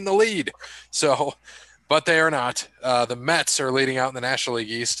 they'd be in the lead. So, but they are not. The Mets are leading out in the National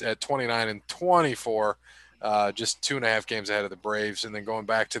League East at 29-24, just 2.5 games ahead of the Braves. And then going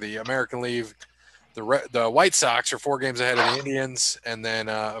back to the American League, the White Sox are 4 games ahead of the Indians. And then,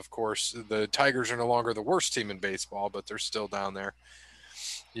 of course, the Tigers are no longer the worst team in baseball, but they're still down there.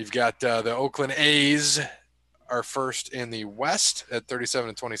 You've got the Oakland A's are first in the West at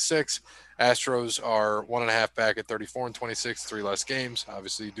 37-26. Astros are 1.5 back at 34-26, 3 less games.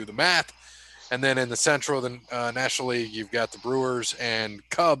 Obviously, you do the math. And then in the Central, the National League, you've got the Brewers and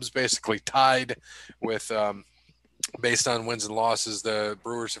Cubs basically tied with based on wins and losses. The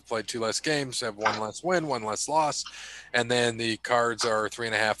Brewers have played 2 less games, have 1 less win, 1 less loss. And then the Cards are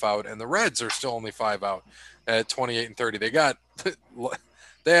 3.5 out, and the Reds are still only 5 out at 28-30.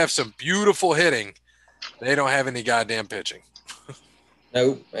 They have some beautiful hitting. They don't have any goddamn pitching.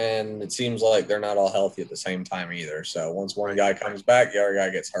 Nope, and it seems like they're not all healthy at the same time either. So once one guy comes back, the other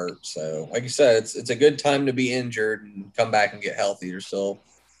guy gets hurt. So like you said, it's a good time to be injured and come back and get healthy. There's still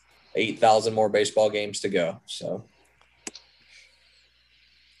 8,000 more baseball games to go. So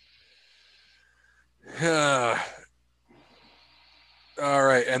All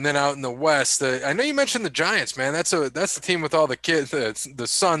right, and then out in the West, I know you mentioned the Giants, man. That's the team with all the kids, the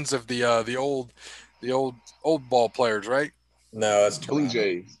sons of the old ball players, right? No, it's Blue Toronto.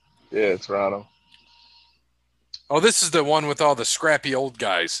 Jays. Yeah, Toronto. Oh, this is the one with all the scrappy old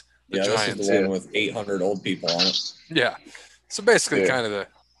guys. The Giants. This is the one with 800 old people on it. Yeah. So basically, kind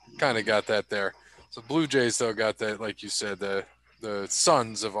of got that there. So Blue Jays though got that, like you said, the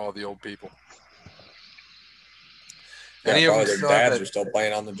sons of all the old people. Yeah, any probably of their dads are still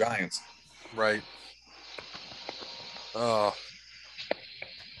playing on the Giants. Right. Oh,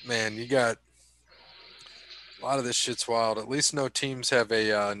 man, you got a lot of this shit's wild. At least no teams have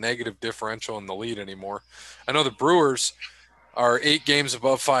a negative differential in the lead anymore. I know the Brewers are 8 games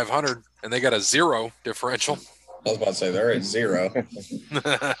above 500, and they got a 0 differential. I was about to say they're at 0.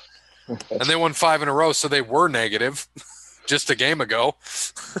 And they won 5 in a row, so they were negative just a game ago.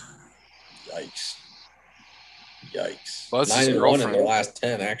 Yikes. Well, 9-1 in their last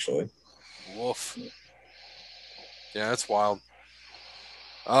 10, actually. Woof. Yeah, that's wild.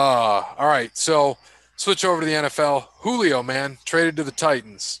 All right, so switch over to the NFL. Julio, man, traded to the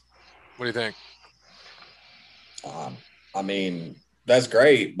Titans. What do you think? I mean, that's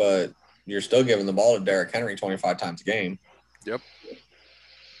great, but you're still giving the ball to Derrick Henry 25 times a game. Yep.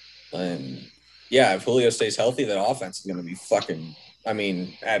 And, yeah, if Julio stays healthy, that offense is going to be fucking,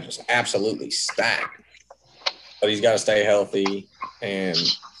 just absolutely stacked. But he's got to stay healthy, and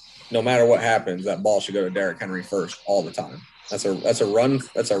no matter what happens, that ball should go to Derrick Henry first all the time. That's a run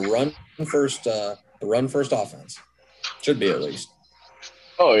first offense. Should be at least.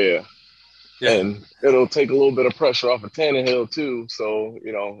 Oh yeah. And it'll take a little bit of pressure off of Tannehill too. So,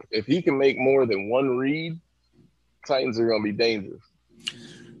 if he can make more than one read, Titans are going to be dangerous.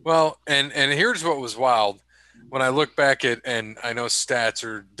 Well, and here's what was wild. When I look back at, and I know stats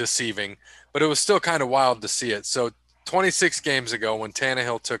are deceiving, but it was still kind of wild to see it. So 26 games ago when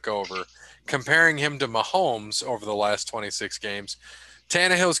Tannehill took over, comparing him to Mahomes over the last 26 games,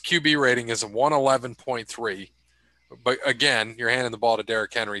 Tannehill's QB rating is a 111.3. But again, you're handing the ball to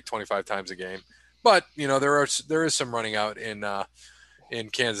Derrick Henry 25 times a game. But, there is some running out in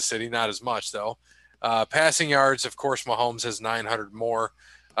Kansas City, not as much though. Passing yards, of course, Mahomes has 900 more.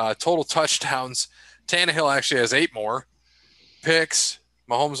 Total touchdowns, Tannehill actually has 8 more. Picks,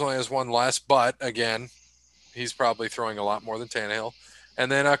 Mahomes only has 1 less, but again, he's probably throwing a lot more than Tannehill. And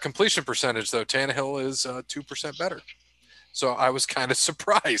then completion percentage, though, Tannehill is 2% better. So I was kind of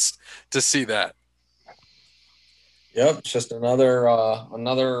surprised to see that. Yep, it's just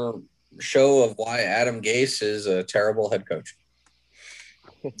another show of why Adam Gase is a terrible head coach.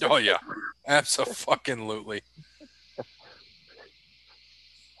 Oh yeah, absolutely.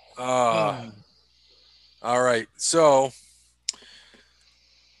 All right, so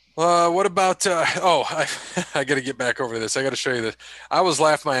what about? I got to get back over to this. I got to show you this. I was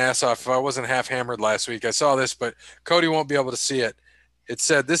laughing my ass off if I wasn't half hammered last week. I saw this, but Cody won't be able to see it. It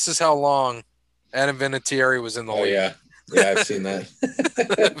said, "This is how long Adam Vinatieri was in the league." Yeah, I've seen that.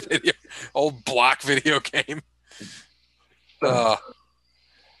 Video, old block video game. Yeah,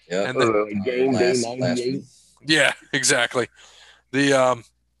 and game day 98. Yeah, exactly.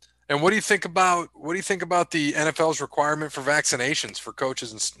 And what do you think about the NFL's requirement for vaccinations for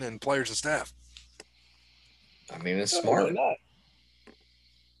coaches and players and staff? It's smart.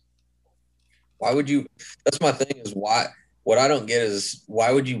 Why would you? That's my thing. Is why? What I don't get is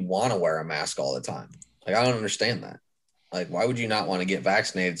why would you want to wear a mask all the time? Like, I don't understand that. Like, why would you not want to get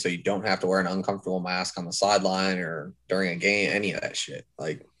vaccinated so you don't have to wear an uncomfortable mask on the sideline or during a game? Any of that shit.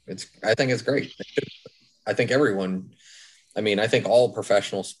 Like, I think it's great. I think everyone. I think all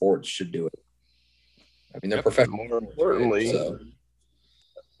professional sports should do it. They're professional. More importantly,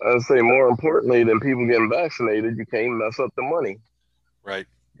 I'd say more importantly than people getting vaccinated, you can't mess up the money. Right.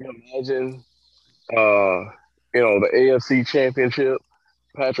 You can imagine, the AFC Championship,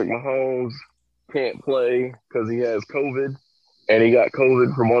 Patrick Mahomes can't play because he has COVID, and he got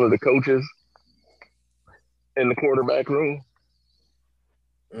COVID from one of the coaches in the quarterback room.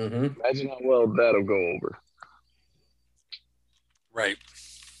 Mm-hmm. Imagine how well that'll go over. Right.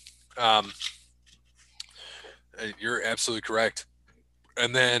 You're absolutely correct.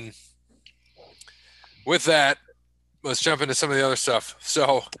 And then with that, let's jump into some of the other stuff.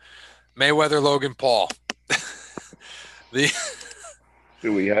 So Mayweather, Logan Paul. Do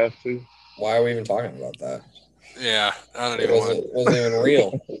we have to? Why are we even talking about that? Yeah, I don't even want. It wasn't even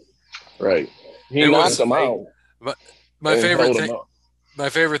real. Right. He knocked him out. My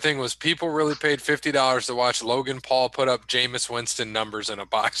favorite thing was people really paid $50 to watch Logan Paul put up Jameis Winston numbers in a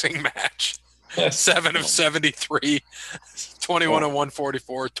boxing match. 7 of 73, 21 of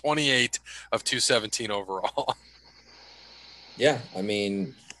 144, 28 of 217 overall. Yeah, I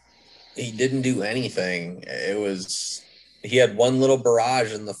mean, he didn't do anything. He had one little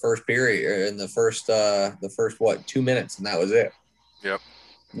barrage in the first period, or in the first 2 minutes, and that was it. Yep.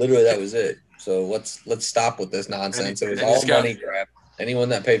 Literally, that was it. So let's stop with this nonsense. It was all money grab. Anyone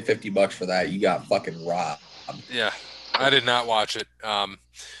that paid $50 for that, you got fucking robbed. Yeah, I did not watch it.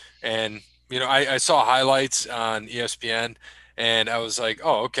 And I saw highlights on ESPN, and I was like,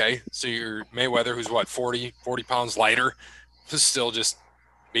 oh, okay. So your Mayweather, who's what, 40 pounds lighter, was still just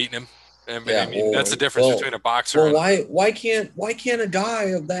beating him. And I mean, that's the difference between a boxer. Well, why can't a guy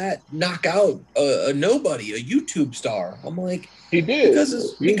of that knock out a nobody, a YouTube star? I'm like, he did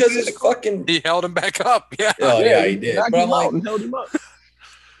because his fucking he held him back up. Yeah. Oh yeah, he did. But I'm like, and held him up.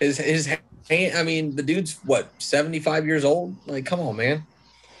 His hand. I mean, the dude's what, 75 years old? Like, come on, man.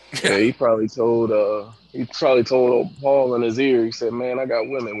 Yeah, he probably told old Paul in his ear. He said, "Man, I got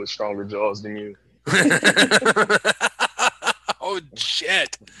women with stronger jaws than you." Oh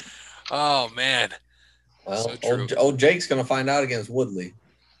shit. Oh man. Well, old Jake's gonna find out against Woodley,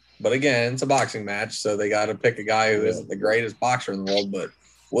 but again, it's a boxing match, so they got to pick a guy who isn't the greatest boxer in the world. But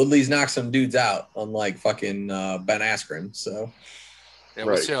Woodley's knocked some dudes out, unlike fucking Ben Askren. So yeah,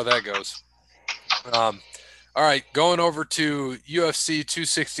 we'll see how that goes. All right, going over to UFC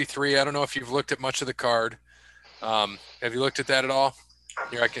 263. I don't know if you've looked at much of the card. Have you looked at that at all?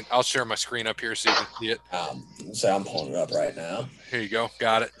 Here, I'll share my screen up here so you can see it. So I'm pulling it up right now. Here you go.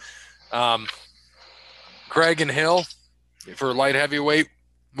 Got it. Craig and Hill for light heavyweight.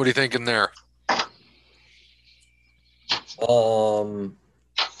 What are you thinking there? I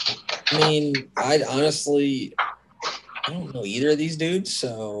mean, I don't know either of these dudes,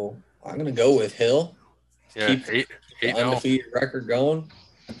 so I'm gonna go with Hill. Yeah, keep the undefeated record going.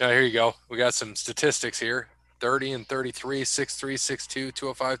 Yeah, here you go. We got some statistics here. 30 and 33, 6'3", 6'2",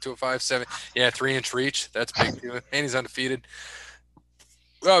 205, 205, 7. Yeah, 3-inch reach. That's big too. And he's undefeated.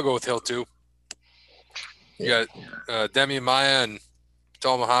 I'll go with Hill too. You got Demian Maia and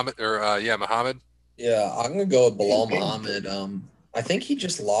Tal Muhammad, Muhammad. Yeah, I'm gonna go with Bilal Muhammad. I think he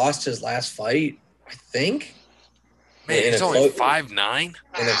just lost his last fight. I think. Man, he's only 5'9". In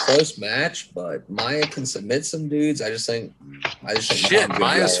a close match, but Maia can submit some dudes. I just think. Shit,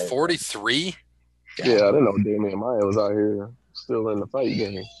 Maia's 43. Yeah, I didn't know Damian Maia was out here still in the fight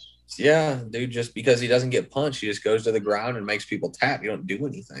game. Yeah, dude, just because he doesn't get punched, he just goes to the ground and makes people tap. You don't do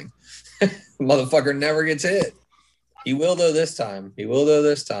anything. Motherfucker never gets hit. He will, though, this time.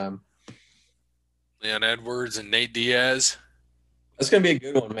 Leon Edwards and Nate Diaz. That's going to be a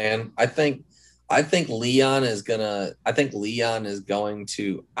good one, man. I think Leon is going to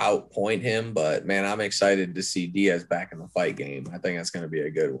outpoint him, but, man, I'm excited to see Diaz back in the fight game. I think that's going to be a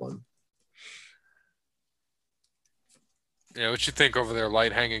good one. Yeah, what you think over there,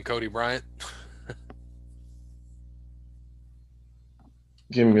 light hanging Cody Bryant?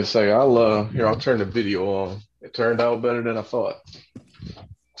 Give me a second. I'll turn the video on. It turned out better than I thought.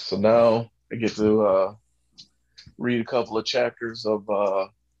 So now I get to read a couple of chapters of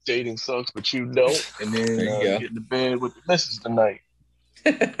Dating Sucks, But You Don't, and then get into bed with the missus tonight.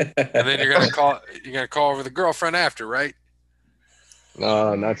 And then you're gonna call over the girlfriend after, right?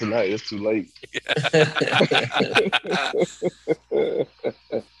 No, not tonight. It's too late.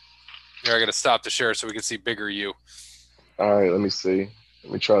 You're gonna stop the share so we can see bigger you. All right, let me see.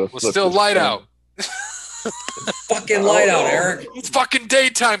 Let me try to. It's still light out. Fucking light out, Eric. It's fucking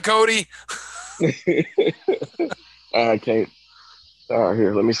daytime, Cody. I can't. All right,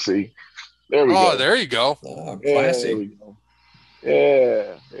 here. Let me see. There we go. Oh, there you go. Oh, classic. There we go.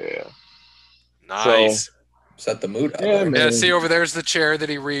 Yeah. Nice. So, set the mood up. Yeah, yeah, see, over there's the chair that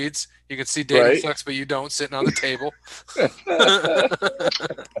he reads. You can see Dating Sucks, But You Don't sitting on the table.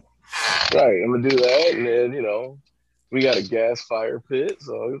 Right, I'm gonna do that, and then we got a gas fire pit,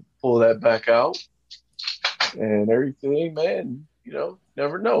 so I'll pull that back out and everything, man.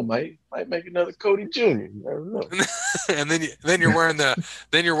 Never know, might make another Cody Jr. You never know. And then you're wearing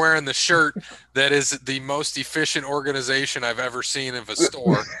the shirt that is the most efficient organization I've ever seen of a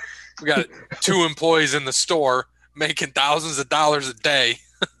store. We got 2 employees in the store making thousands of dollars a day.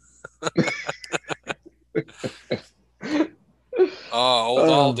 Oh,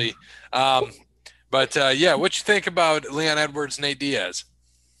 old Aldi. But what you think about Leon Edwards, Nate Diaz?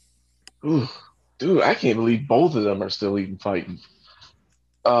 Ooh, dude, I can't believe both of them are still even fighting.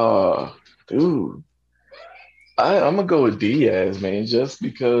 Dude, I'm gonna go with Diaz, man, just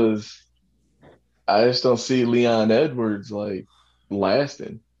because I just don't see Leon Edwards like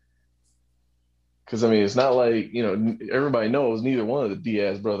lasting. Because I mean, it's not like everybody knows neither one of the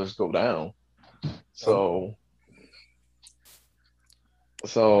Diaz brothers go down. So,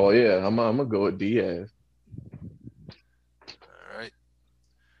 so yeah, I'm gonna go with Diaz. All right.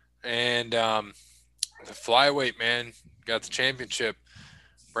 And the flyweight man got the championship.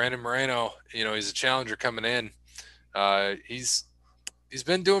 Brandon Moreno, he's a challenger coming in. He's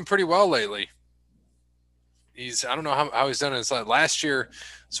been doing pretty well lately. I don't know how he's done it. It's like last year.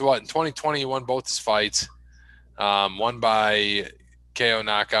 So what? In 2020, he won both his fights. One by KO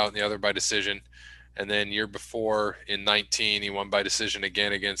knockout and the other by decision. And then year before in 19, he won by decision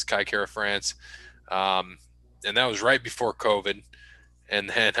again against Kai Kara France. And that was right before COVID. And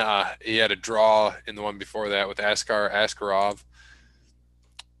then he had a draw in the one before that with Askar Askarov.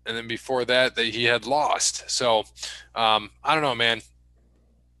 And then before that, he had lost. So I don't know, man.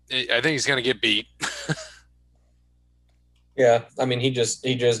 I think he's going to get beat. Yeah, I mean, he just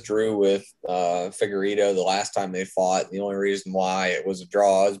drew with Figueiredo the last time they fought. The only reason why it was a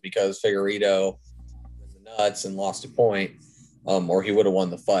draw is because Figueiredo in the nuts and lost a point, or he would have won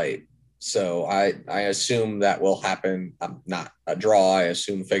the fight. So I assume that will happen. Not a draw. I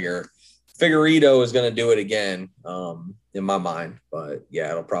assume Figueiredo is going to do it again, in my mind. But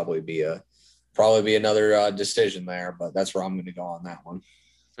yeah, it'll probably be another decision there. But that's where I'm going to go on that one.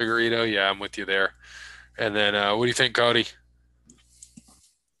 Figueiredo, yeah, I'm with you there. And then what do you think, Cody?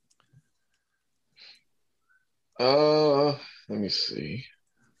 Let me see.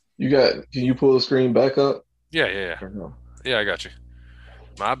 Can you pull the screen back up? Yeah. No? Yeah, I got you.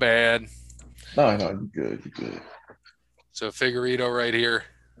 My bad. No, you're good. So Figueiredo right here,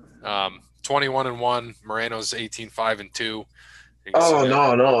 21-1. Moreno's 18-5-2. Oh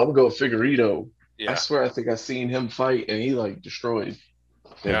no, I'm gonna go Figueiredo. Yeah. I swear, I think I seen him fight and he like destroyed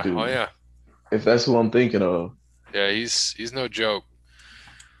that dude. Oh yeah. If that's who I'm thinking of. Yeah, he's no joke.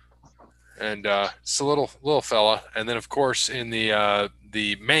 And it's a little fella. And then of course in the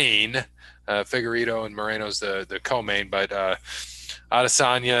main, Figueiredo and Moreno's the co-main, but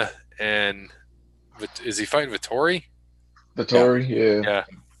Adesanya and is he fighting Vettori? Vettori, yeah. Yeah.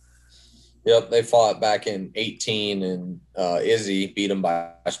 Yep, they fought back in 18, and Izzy beat him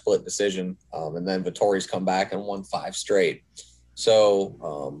by a split decision, and then Vittori's come back and won 5 straight.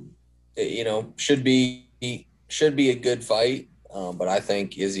 So, should be a good fight, but I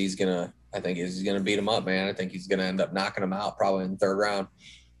think Izzy's gonna beat him up, man. I think he's gonna end up knocking him out probably in the 3rd round.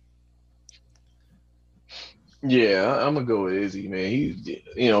 Yeah, I'm gonna go with Izzy, man.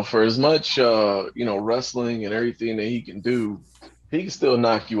 He, for as much wrestling and everything that he can do, he can still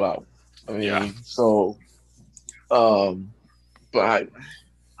knock you out. I mean, Yeah. So, but I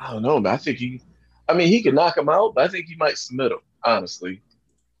don't know, man. I think he can knock him out, but I think he might submit him, honestly.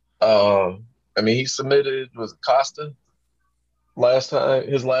 He submitted, was it Costa last time,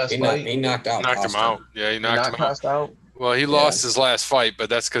 his last fight? He knocked out Knocked Costa. him out. Yeah, he knocked him out. Costa out. Well, he lost his last fight, but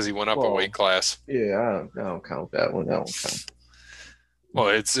that's because he went up a weight class. Yeah, I don't count that one. That don't count.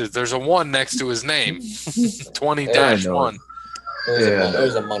 Well, there's a 1 next to his name, 20-1. It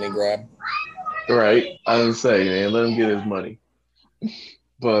was a money grab. Right. I didn't say, man, let him get his money.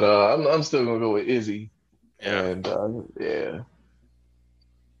 But I'm still gonna go with Izzy. Yeah. And yeah.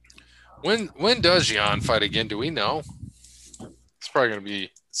 When does Jan fight again? Do we know? It's probably gonna be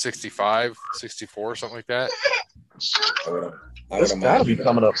 65, 64, something like that. It's gotta be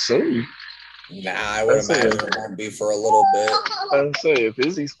coming up soon. Nah, I would imagine it won't be for a little bit. I'd say if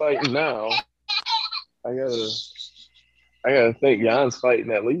Izzy's fighting now, I gotta think Jan's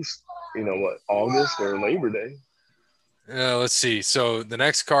fighting at least, August or Labor Day. Let's see. So the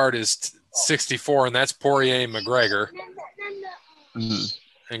next card is 64, and that's Poirier and McGregor.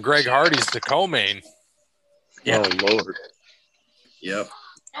 Mm-hmm. And Greg Hardy's the co-main. Yeah. Oh Lord. Yep.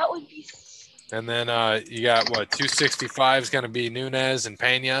 That would be. And then you got 265 is going to be Nunes and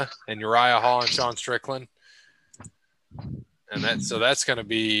Pena and Uriah Hall and Sean Strickland. And that's going to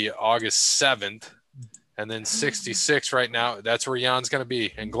be August 7th. And then 66 right now, that's where Jan's going to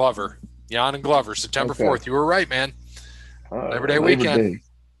be. And Glover. Jan and Glover, September 4th. You were right, man. Labor Day weekend.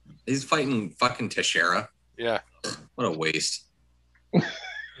 He's fighting fucking Teixeira. Yeah. What a waste.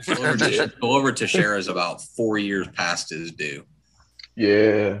 Glover Teixeira is about 4 years past his due.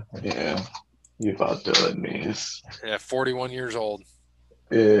 Yeah. You about done, man. Yeah, 41 years old.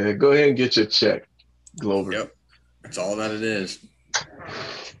 Yeah, go ahead and get your check, Glover. Yep. That's all that it is.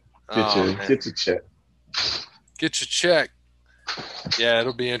 Get your check. Get your check. Yeah,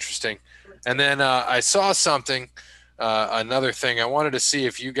 it'll be interesting. And then I saw something, another thing. I wanted to see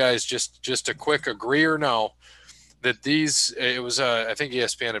if you guys just a quick agree or no that it was, I think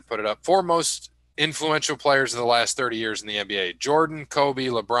ESPN had put it up, 4 most influential players of the last 30 years in the NBA: Jordan, Kobe,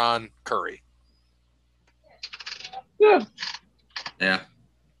 LeBron, Curry. Yeah. Yeah.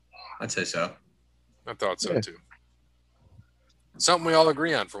 I'd say so. I thought so Yeah. too. Something we all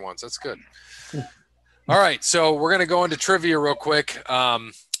agree on for once. That's good. All right, so we're gonna go into trivia real quick.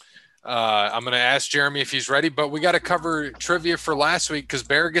 I'm gonna ask Jeremy if he's ready, but we got to cover trivia for last week because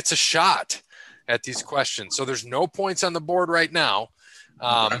Bear gets a shot at these questions. So there's no points on the board right now.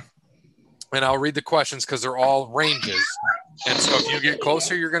 Okay. And I'll read the questions because they're all ranges. And so if you get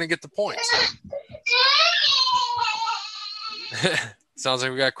closer, you're going to get the points. Sounds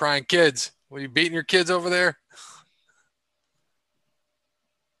like we got crying kids. Were you beating your kids over there?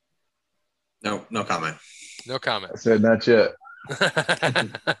 No comment. No comment. I said not yet.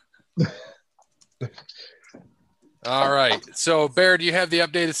 All right. So, Bear, do you have the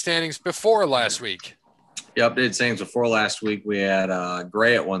updated standings before last week? The updated standings before last week, we had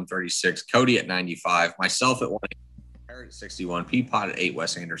Gray at 136, Cody at 95, myself at 1, Parrot at 61, Peapod at 8,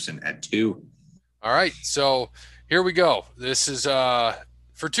 Wes Anderson at 2. All right. So here we go. This is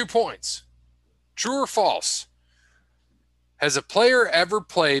for 2 points. True or false? Has a player ever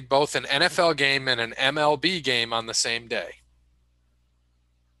played both an NFL game and an MLB game on the same day?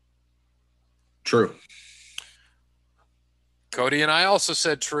 True. Cody and I also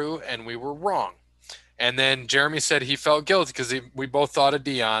said true, and we were wrong. And then Jeremy said he felt guilty because we both thought of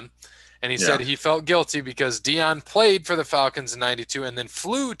Dion. And he said he felt guilty because Dion played for the Falcons in 92 and then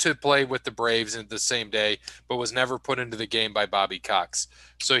flew to play with the Braves in the same day, but was never put into the game by Bobby Cox.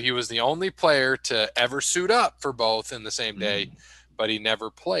 So he was the only player to ever suit up for both in the same day, but he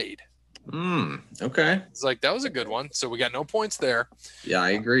never played. Okay. It's like, that was a good one. So we got no points there. Yeah,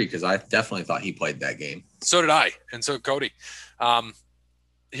 I agree because I definitely thought he played that game. So did I. And so Cody.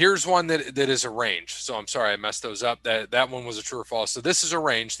 Here's one that is a range. So I'm sorry I messed those up. That one was a true or false. So this is a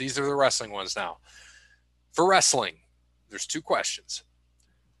range. These are the wrestling ones now. For wrestling, there's 2 questions.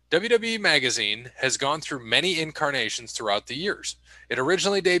 WWE Magazine has gone through many incarnations throughout the years. It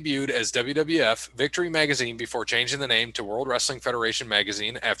originally debuted as WWF Victory Magazine before changing the name to World Wrestling Federation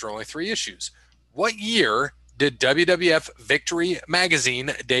Magazine after only 3 issues. What year did WWF Victory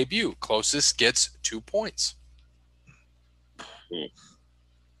Magazine debut? Closest gets 2 points.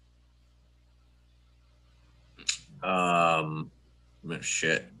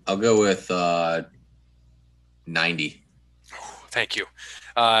 Shit. I'll go with 90. Thank you.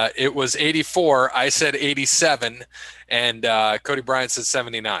 It was 84. I said 87, and Cody Bryant said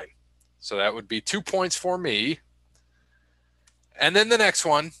 79. So that would be 2 points for me. And then the next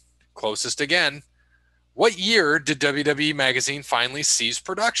one, closest again. What year did WWE Magazine finally cease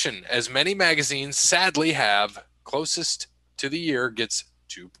production? As many magazines sadly have. Closest to the year gets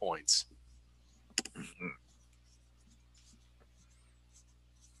 2 points.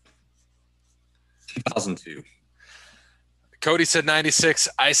 2002. Cody said 96.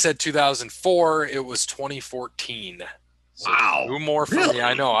 I said 2004. It was 2014. So Wow. 2 more for me.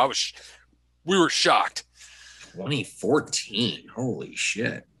 I know. We were shocked. 2014. Holy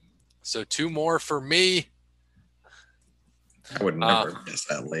shit. So 2 more for me. I would never have guessed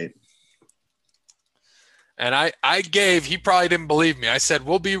that late. And he probably didn't believe me. I said,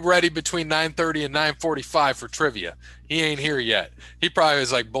 we'll be ready between 9:30 and 9:45 for trivia. He ain't here yet. He probably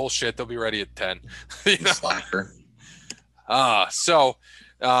was like, bullshit, they'll be ready at 10. Slacker.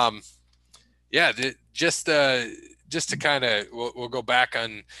 Just to kind of, we'll go back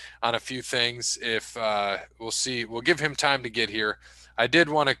on a few things. If we'll see, we'll give him time to get here. I did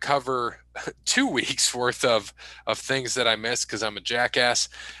want to cover 2 weeks worth of things that I missed because I'm a jackass,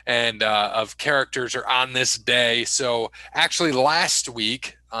 and of characters are on this day. So actually last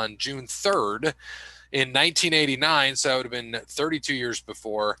week on June 3rd in 1989, so it would have been 32 years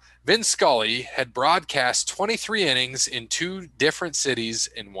before, Vin Scully had broadcast 23 innings in 2 different cities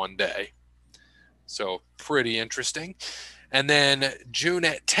in one day. So pretty interesting. And then June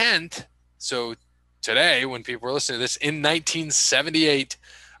 10th, so today, when people were listening to this, in 1978,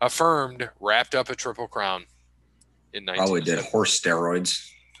 affirmed wrapped up a Triple Crown. Probably did horse steroids.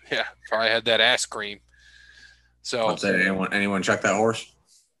 Yeah, probably had that ass cream. So, anyone check that horse?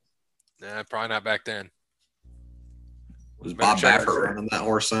 Nah, probably not back then. Was Bob Baffert running that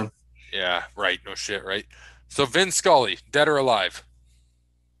horse then? Yeah, right. No shit, right? So Vin Scully, dead or alive?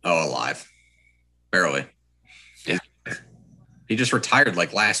 Oh, alive. Barely. Yeah. He just retired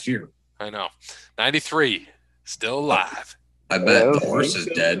like last year. I know. 93, still alive. I bet the horse is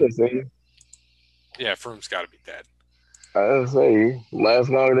dead. Yeah, Froome's got to be dead. I say, lasts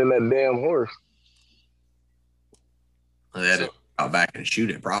longer than that damn horse. They had to go back and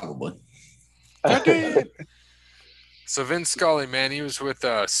shoot it, probably. So Vin Scully, man, he was with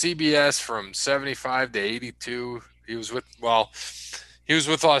CBS from 75 to 82. He was with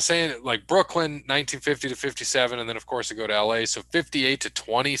Los Angeles, like Brooklyn, 1950 to 57, and then of course they go to LA. So 58 to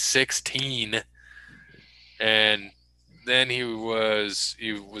 2016. and then he was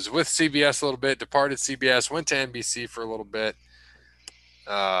with CBS a little bit, departed CBS, went to NBC for a little bit,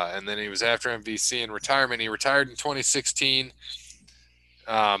 and then he was after NBC in retirement. He retired in 2016.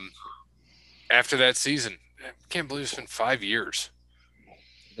 After that season, I can't believe it's been 5 years.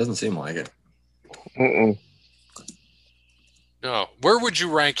 Doesn't seem like it. Mm-mm. No. Where would you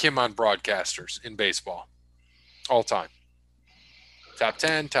rank him on broadcasters in baseball all time? Top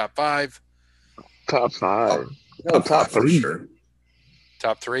 10, top 5, Top 5. Top top five for 3. sure.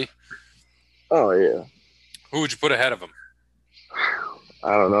 top 3? Oh, yeah. Who would you put ahead of him?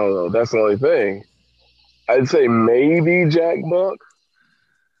 I don't know, though. That's the only thing. I'd say maybe Jack Buck.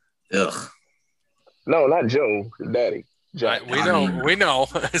 Ugh. No, not Joe. Daddy. Jack. We know.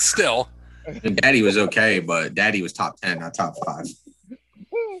 Still. And Daddy was okay, but Daddy was top 10, not top 5.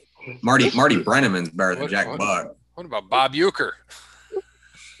 Marty Brenneman's better than Jack Buck. What about Bob Uecker?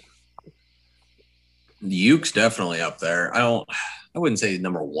 Uke's definitely up there. I wouldn't say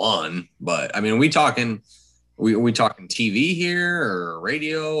number 1, but I mean, we talking TV here or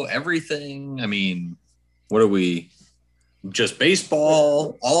radio, everything? I mean, what are we? Just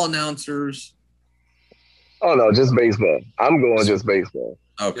baseball, all announcers? Oh, no, just baseball. I'm going just baseball.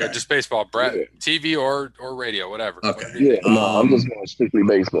 Okay. Yeah, just baseball, Brett. Yeah. TV or radio, whatever. Okay. Yeah, no, I'm just going strictly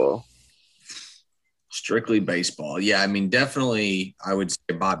baseball. Strictly baseball. Yeah, I mean, definitely, I would say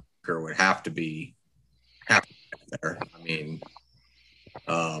Bob Uecker would have to be there. I mean,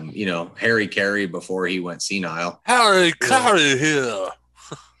 Harry Carey before he went senile. Harry Carey here.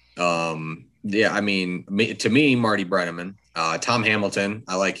 Yeah, I mean, to me, Marty Brenneman, Tom Hamilton,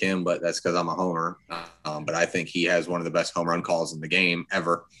 I like him, but that's because I'm a homer. But I think he has one of the best home run calls in the game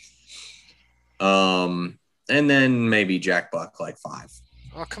ever. And then maybe Jack Buck, like 5.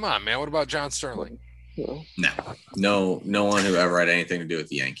 Oh, come on, man. What about John Sterling? No one who ever had anything to do with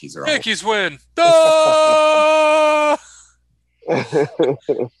the Yankees are all. Yankees win. Ah!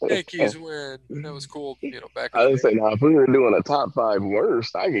 Yankees win. That was cool, back in I the would day. say, now, if we were doing a top 5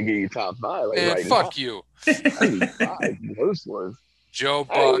 worst, I could give you top 5. Like, Man, right fuck now. you. I need 5 worst ones. Joe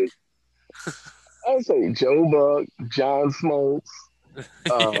Buck. I would say Joe Buck, John Smoltz,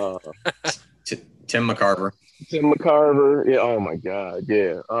 Tim McCarver. Tim McCarver. Yeah, oh my God.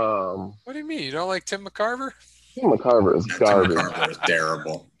 Yeah. What do you mean? You don't like Tim McCarver? Tim McCarver is Tim garbage. McCarver was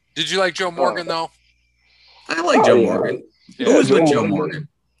terrible. Did you like Joe Morgan, though? I like Joe Morgan. Yeah, Who was Joe with Joe Morgan. Morgan?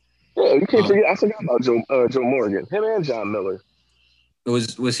 Yeah, you can't forget. I forgot about Joe Morgan. Him and John Miller.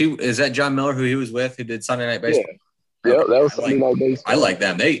 Was he? Is that John Miller who he was with? Who did Sunday Night Baseball? Yeah, Okay. that was Sunday Night Baseball. I like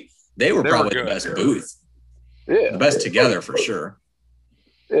them. They were They probably were the good. best booth, Yeah, the best together for sure.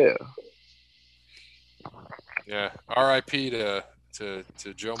 Yeah. Yeah. R.I.P. to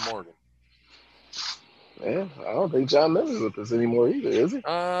Joe Morgan. Yeah, I don't think John Miller's with us anymore either, is he?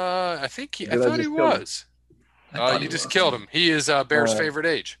 I think I Did I thought just he kill him? was. I thought You he just was. killed him. He is Bear's favorite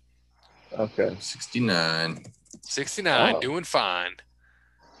age. Okay. 69. 69, Oh. doing fine.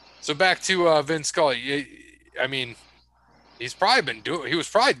 So back to Vin Scully. I mean, he was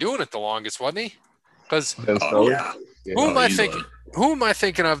probably doing it the longest, wasn't he? Because Vince Oh Scully? yeah. Yeah. who am I easily. thinking? Who am I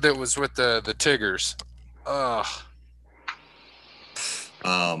thinking of that was with the Tigers? I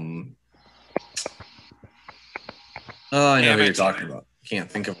know Damn who it. you're talking about. Can't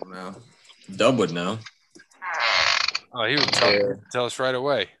think of him now. Dub would know. Oh, he would tell us right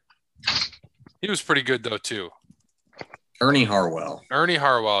away. He was pretty good though too. Ernie Harwell. Ernie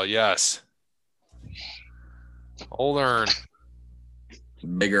Harwell, yes. Old Ern.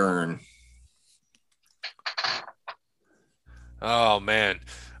 Big Ern. Oh man.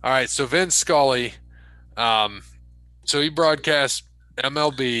 All right, so Vin Scully, so he broadcast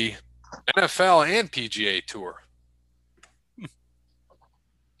MLB, NFL, and PGA Tour.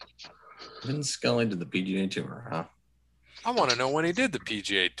 Vin Scully did the PGA Tour, huh? I want to know when he did the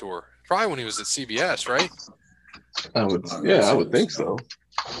PGA Tour. Probably when he was at CBS, right? I would think so.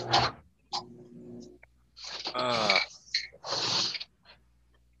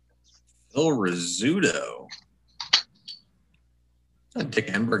 Phil Rizzuto. Dick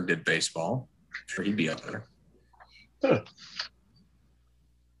Enberg did baseball. Sure, he'd be up there.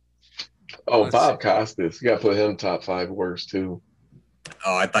 Oh, Let's Bob Costas. You got to put him top 5 worst, too.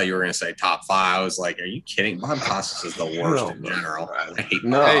 Oh, I thought you were going to say top 5. I was like, are you kidding? Bob Costas is the worst in general. I hate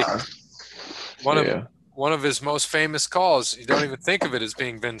No. Hey, one Yeah. of his most famous calls. You don't even think of it as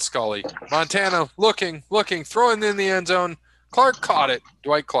being Vin Scully. Montana looking, throwing in the end zone. Clark caught it.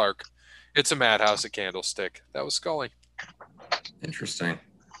 Dwight Clark. It's a madhouse at Candlestick. That was Scully. Interesting.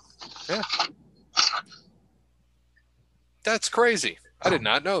 Yeah. That's crazy. I did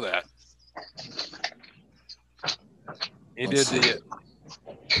not know that. He did Let's the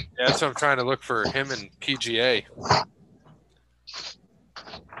Yeah, that's what I'm trying to look for him and PGA.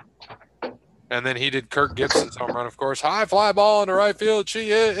 And then he did Kirk Gibson's home run, of course. High fly ball into right field.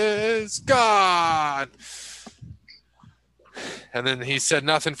 She is gone. And then he said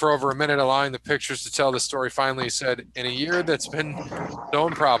nothing for over a minute, allowing the pictures to tell the story. Finally, he said, in a year that's been so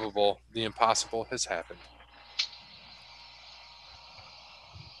improbable, the impossible has happened.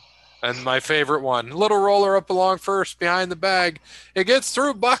 And my favorite one, little roller up along first behind the bag. It gets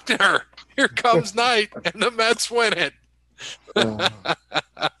through Buckner. Here comes Knight, and the Mets win it.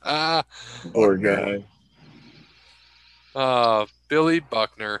 Poor guy. Billy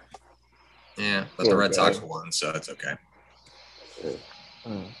Buckner. Yeah, but the Red Sox won, so it's okay.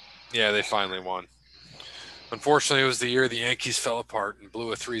 Yeah, they finally won. Unfortunately, it was the year the Yankees fell apart and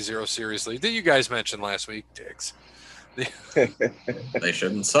blew a 3-0 series lead that you guys mentioned last week, Diggs. They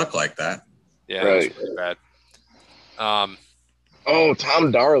shouldn't suck like that. Yeah, that was pretty bad. Oh,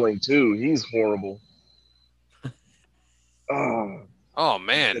 Tom Darling, too. He's horrible. Oh,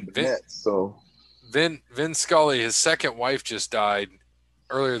 man. Vin Scully, his second wife just died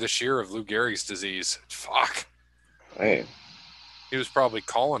earlier this year of Lou Gehrig's disease. Fuck. Man. He was probably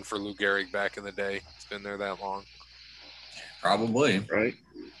calling for Lou Gehrig back in the day. It's been there that long. Probably. Right.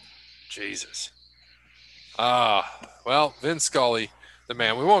 Jesus. Well, Vin Scully, the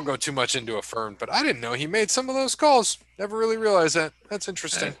man. We won't go too much into Affirmed, but I didn't know he made some of those calls. Never really realized that. That's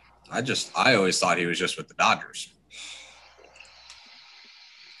interesting. I always thought he was just with the Dodgers.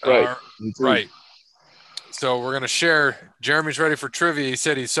 Right. Right. So we're going to share. Jeremy's ready for trivia. He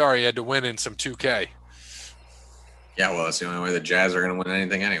said he's sorry he had to win in some 2K. Yeah, well, it's the only way the Jazz are going to win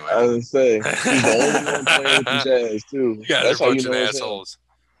anything anyway. I was going to say, he's the only one playing with the Jazz, too. You guys are a bunch of assholes.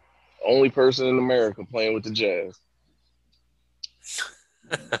 Only person in America playing with the Jazz.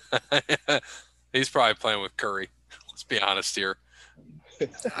 He's probably playing with Curry. Let's be honest here.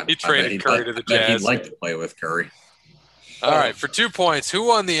 He traded Curry to the Jazz. He'd like to play with Curry. All right, for 2 points, who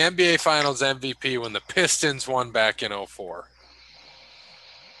won the NBA Finals MVP when the Pistons won back in 2004?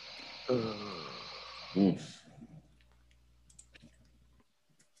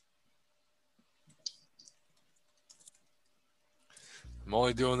 I'm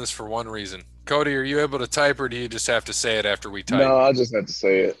only doing this for one reason. Cody, are you able to type, or do you just have to say it after we type? No, I just have to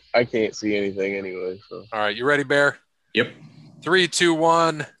say it. I can't see anything anyway. So. All right, you ready, Bear? Yep. 3, 2,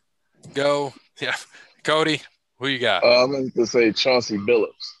 1, go. Yeah, Cody, who you got? I'm going to say Chauncey Billups.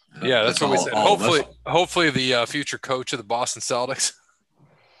 Yeah, that's what we said. Hopefully, the future coach of the Boston Celtics.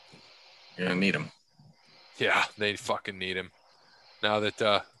 You're gonna need him. Yeah, they fucking need him. Now that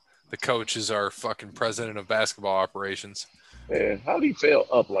the coach is our fucking president of basketball operations. Man, how did he fail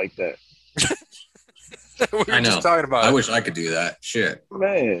up like that? We were just talking about it. I wish I could do that. Shit.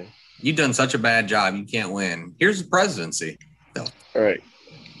 Man. You've done such a bad job. You can't win. Here's the presidency. No. All right.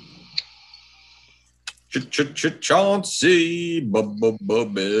 Chauncey Billups.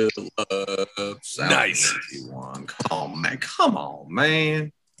 Nice. Come on,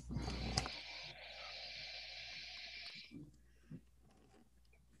 man.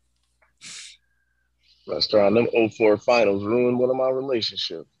 Restaurant, them 04 finals ruined one of my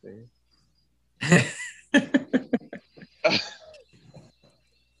relationships, man.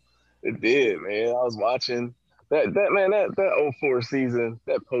 It did, man. I was watching that 04 season,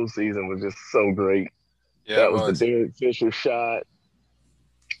 that postseason was just so great. Yeah, that was the Derek Fisher shot.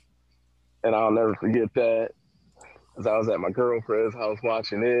 And I'll never forget that. Because I was at my girlfriend's house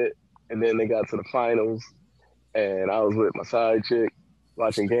watching it. And then they got to the finals. And I was with my side chick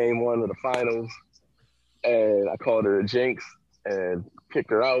watching game 1 of the finals. And I called her a jinx and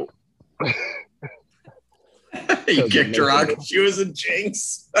kicked her out. You kicked her out because she was a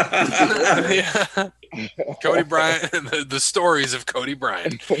jinx. Yeah. Cody Bryant, the stories of Cody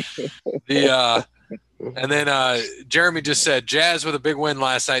Bryant. And then Jeremy just said, Jazz with a big win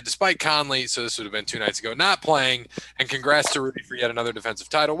last night, despite Conley, so this would have been 2 nights ago, not playing. And congrats to Rudy for yet another defensive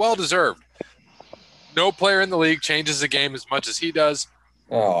title. Well deserved. No player in the league changes the game as much as he does.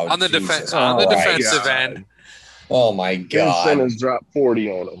 On the defensive end. Oh my God! Ben Simmons dropped 40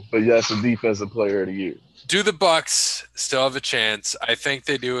 on him, but that's the defensive player of the year. Do the Bucks still have a chance? I think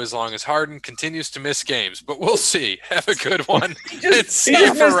they do, as long as Harden continues to miss games. But we'll see. Have a good one. He just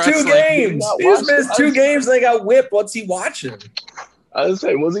missed 2 games. He just missed 2 games. And they got whipped. What's he watching? I was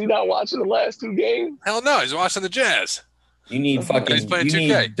saying, was he not watching the last 2 games? Hell no, he's watching the Jazz. You need fucking. He's playing you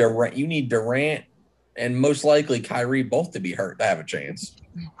 2K. need Durant. You need Durant, and most likely Kyrie both to be hurt to have a chance.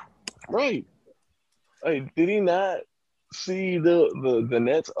 Right. Like, did he not see the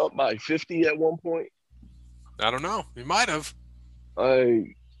Nets up by 50 at one point? I don't know. He might have.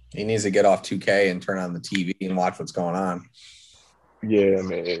 He needs to get off 2K and turn on the TV and watch what's going on. Yeah,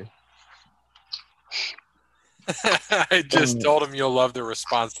 man. I just told him you'll love the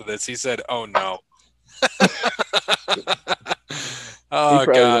response to this. He said, "Oh no." He Oh probably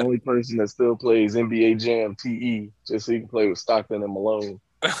the God. only person that still plays NBA Jam TE just so he can play with Stockton and Malone.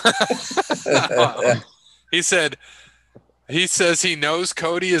 He said he says he knows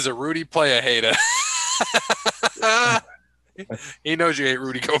Cody is a Rudy playa hater. He knows you hate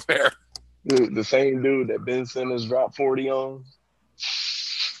Rudy Gobert. Dude, the same dude that Ben Simmons dropped 40 on,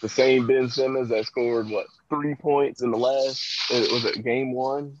 the same Ben Simmons that scored what 3 points in the last was it game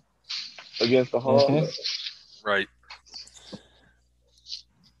one against the Hawks. Mhm. Right.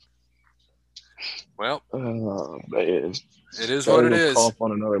 Well, Oh man, it is trying what to it go is. cough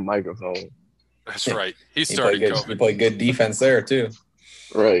on another microphone. That's right. He He started played good. COVID. He played good defense there too.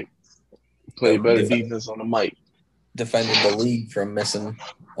 Right, play better Def- defense on the mic. Defended the league from missing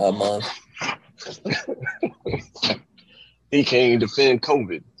a month. He can't defend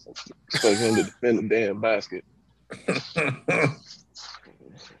COVID. Expect him to defend the damn basket.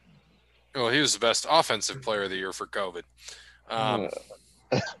 Well, he was the best offensive player of the year for COVID. All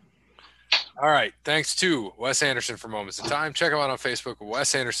right. Thanks to Wes Anderson for Moments of Time. Check him out on Facebook,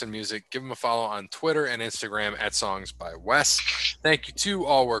 Wes Anderson Music. Give him a follow on Twitter and Instagram at Songs by Wes. Thank you to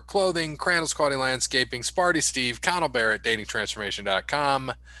All Work Clothing, Crandall's Quality Landscaping, Sparty Steve, Connell Barrett,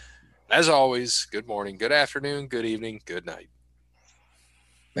 DatingTransformation.com. As always, good morning, good afternoon, good evening, good night.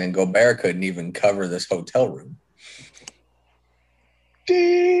 Man, Gobert couldn't even cover this hotel room.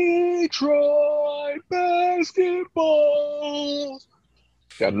 Detroit basketball.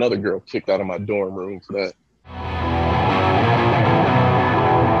 Got another girl kicked out of my dorm room for that.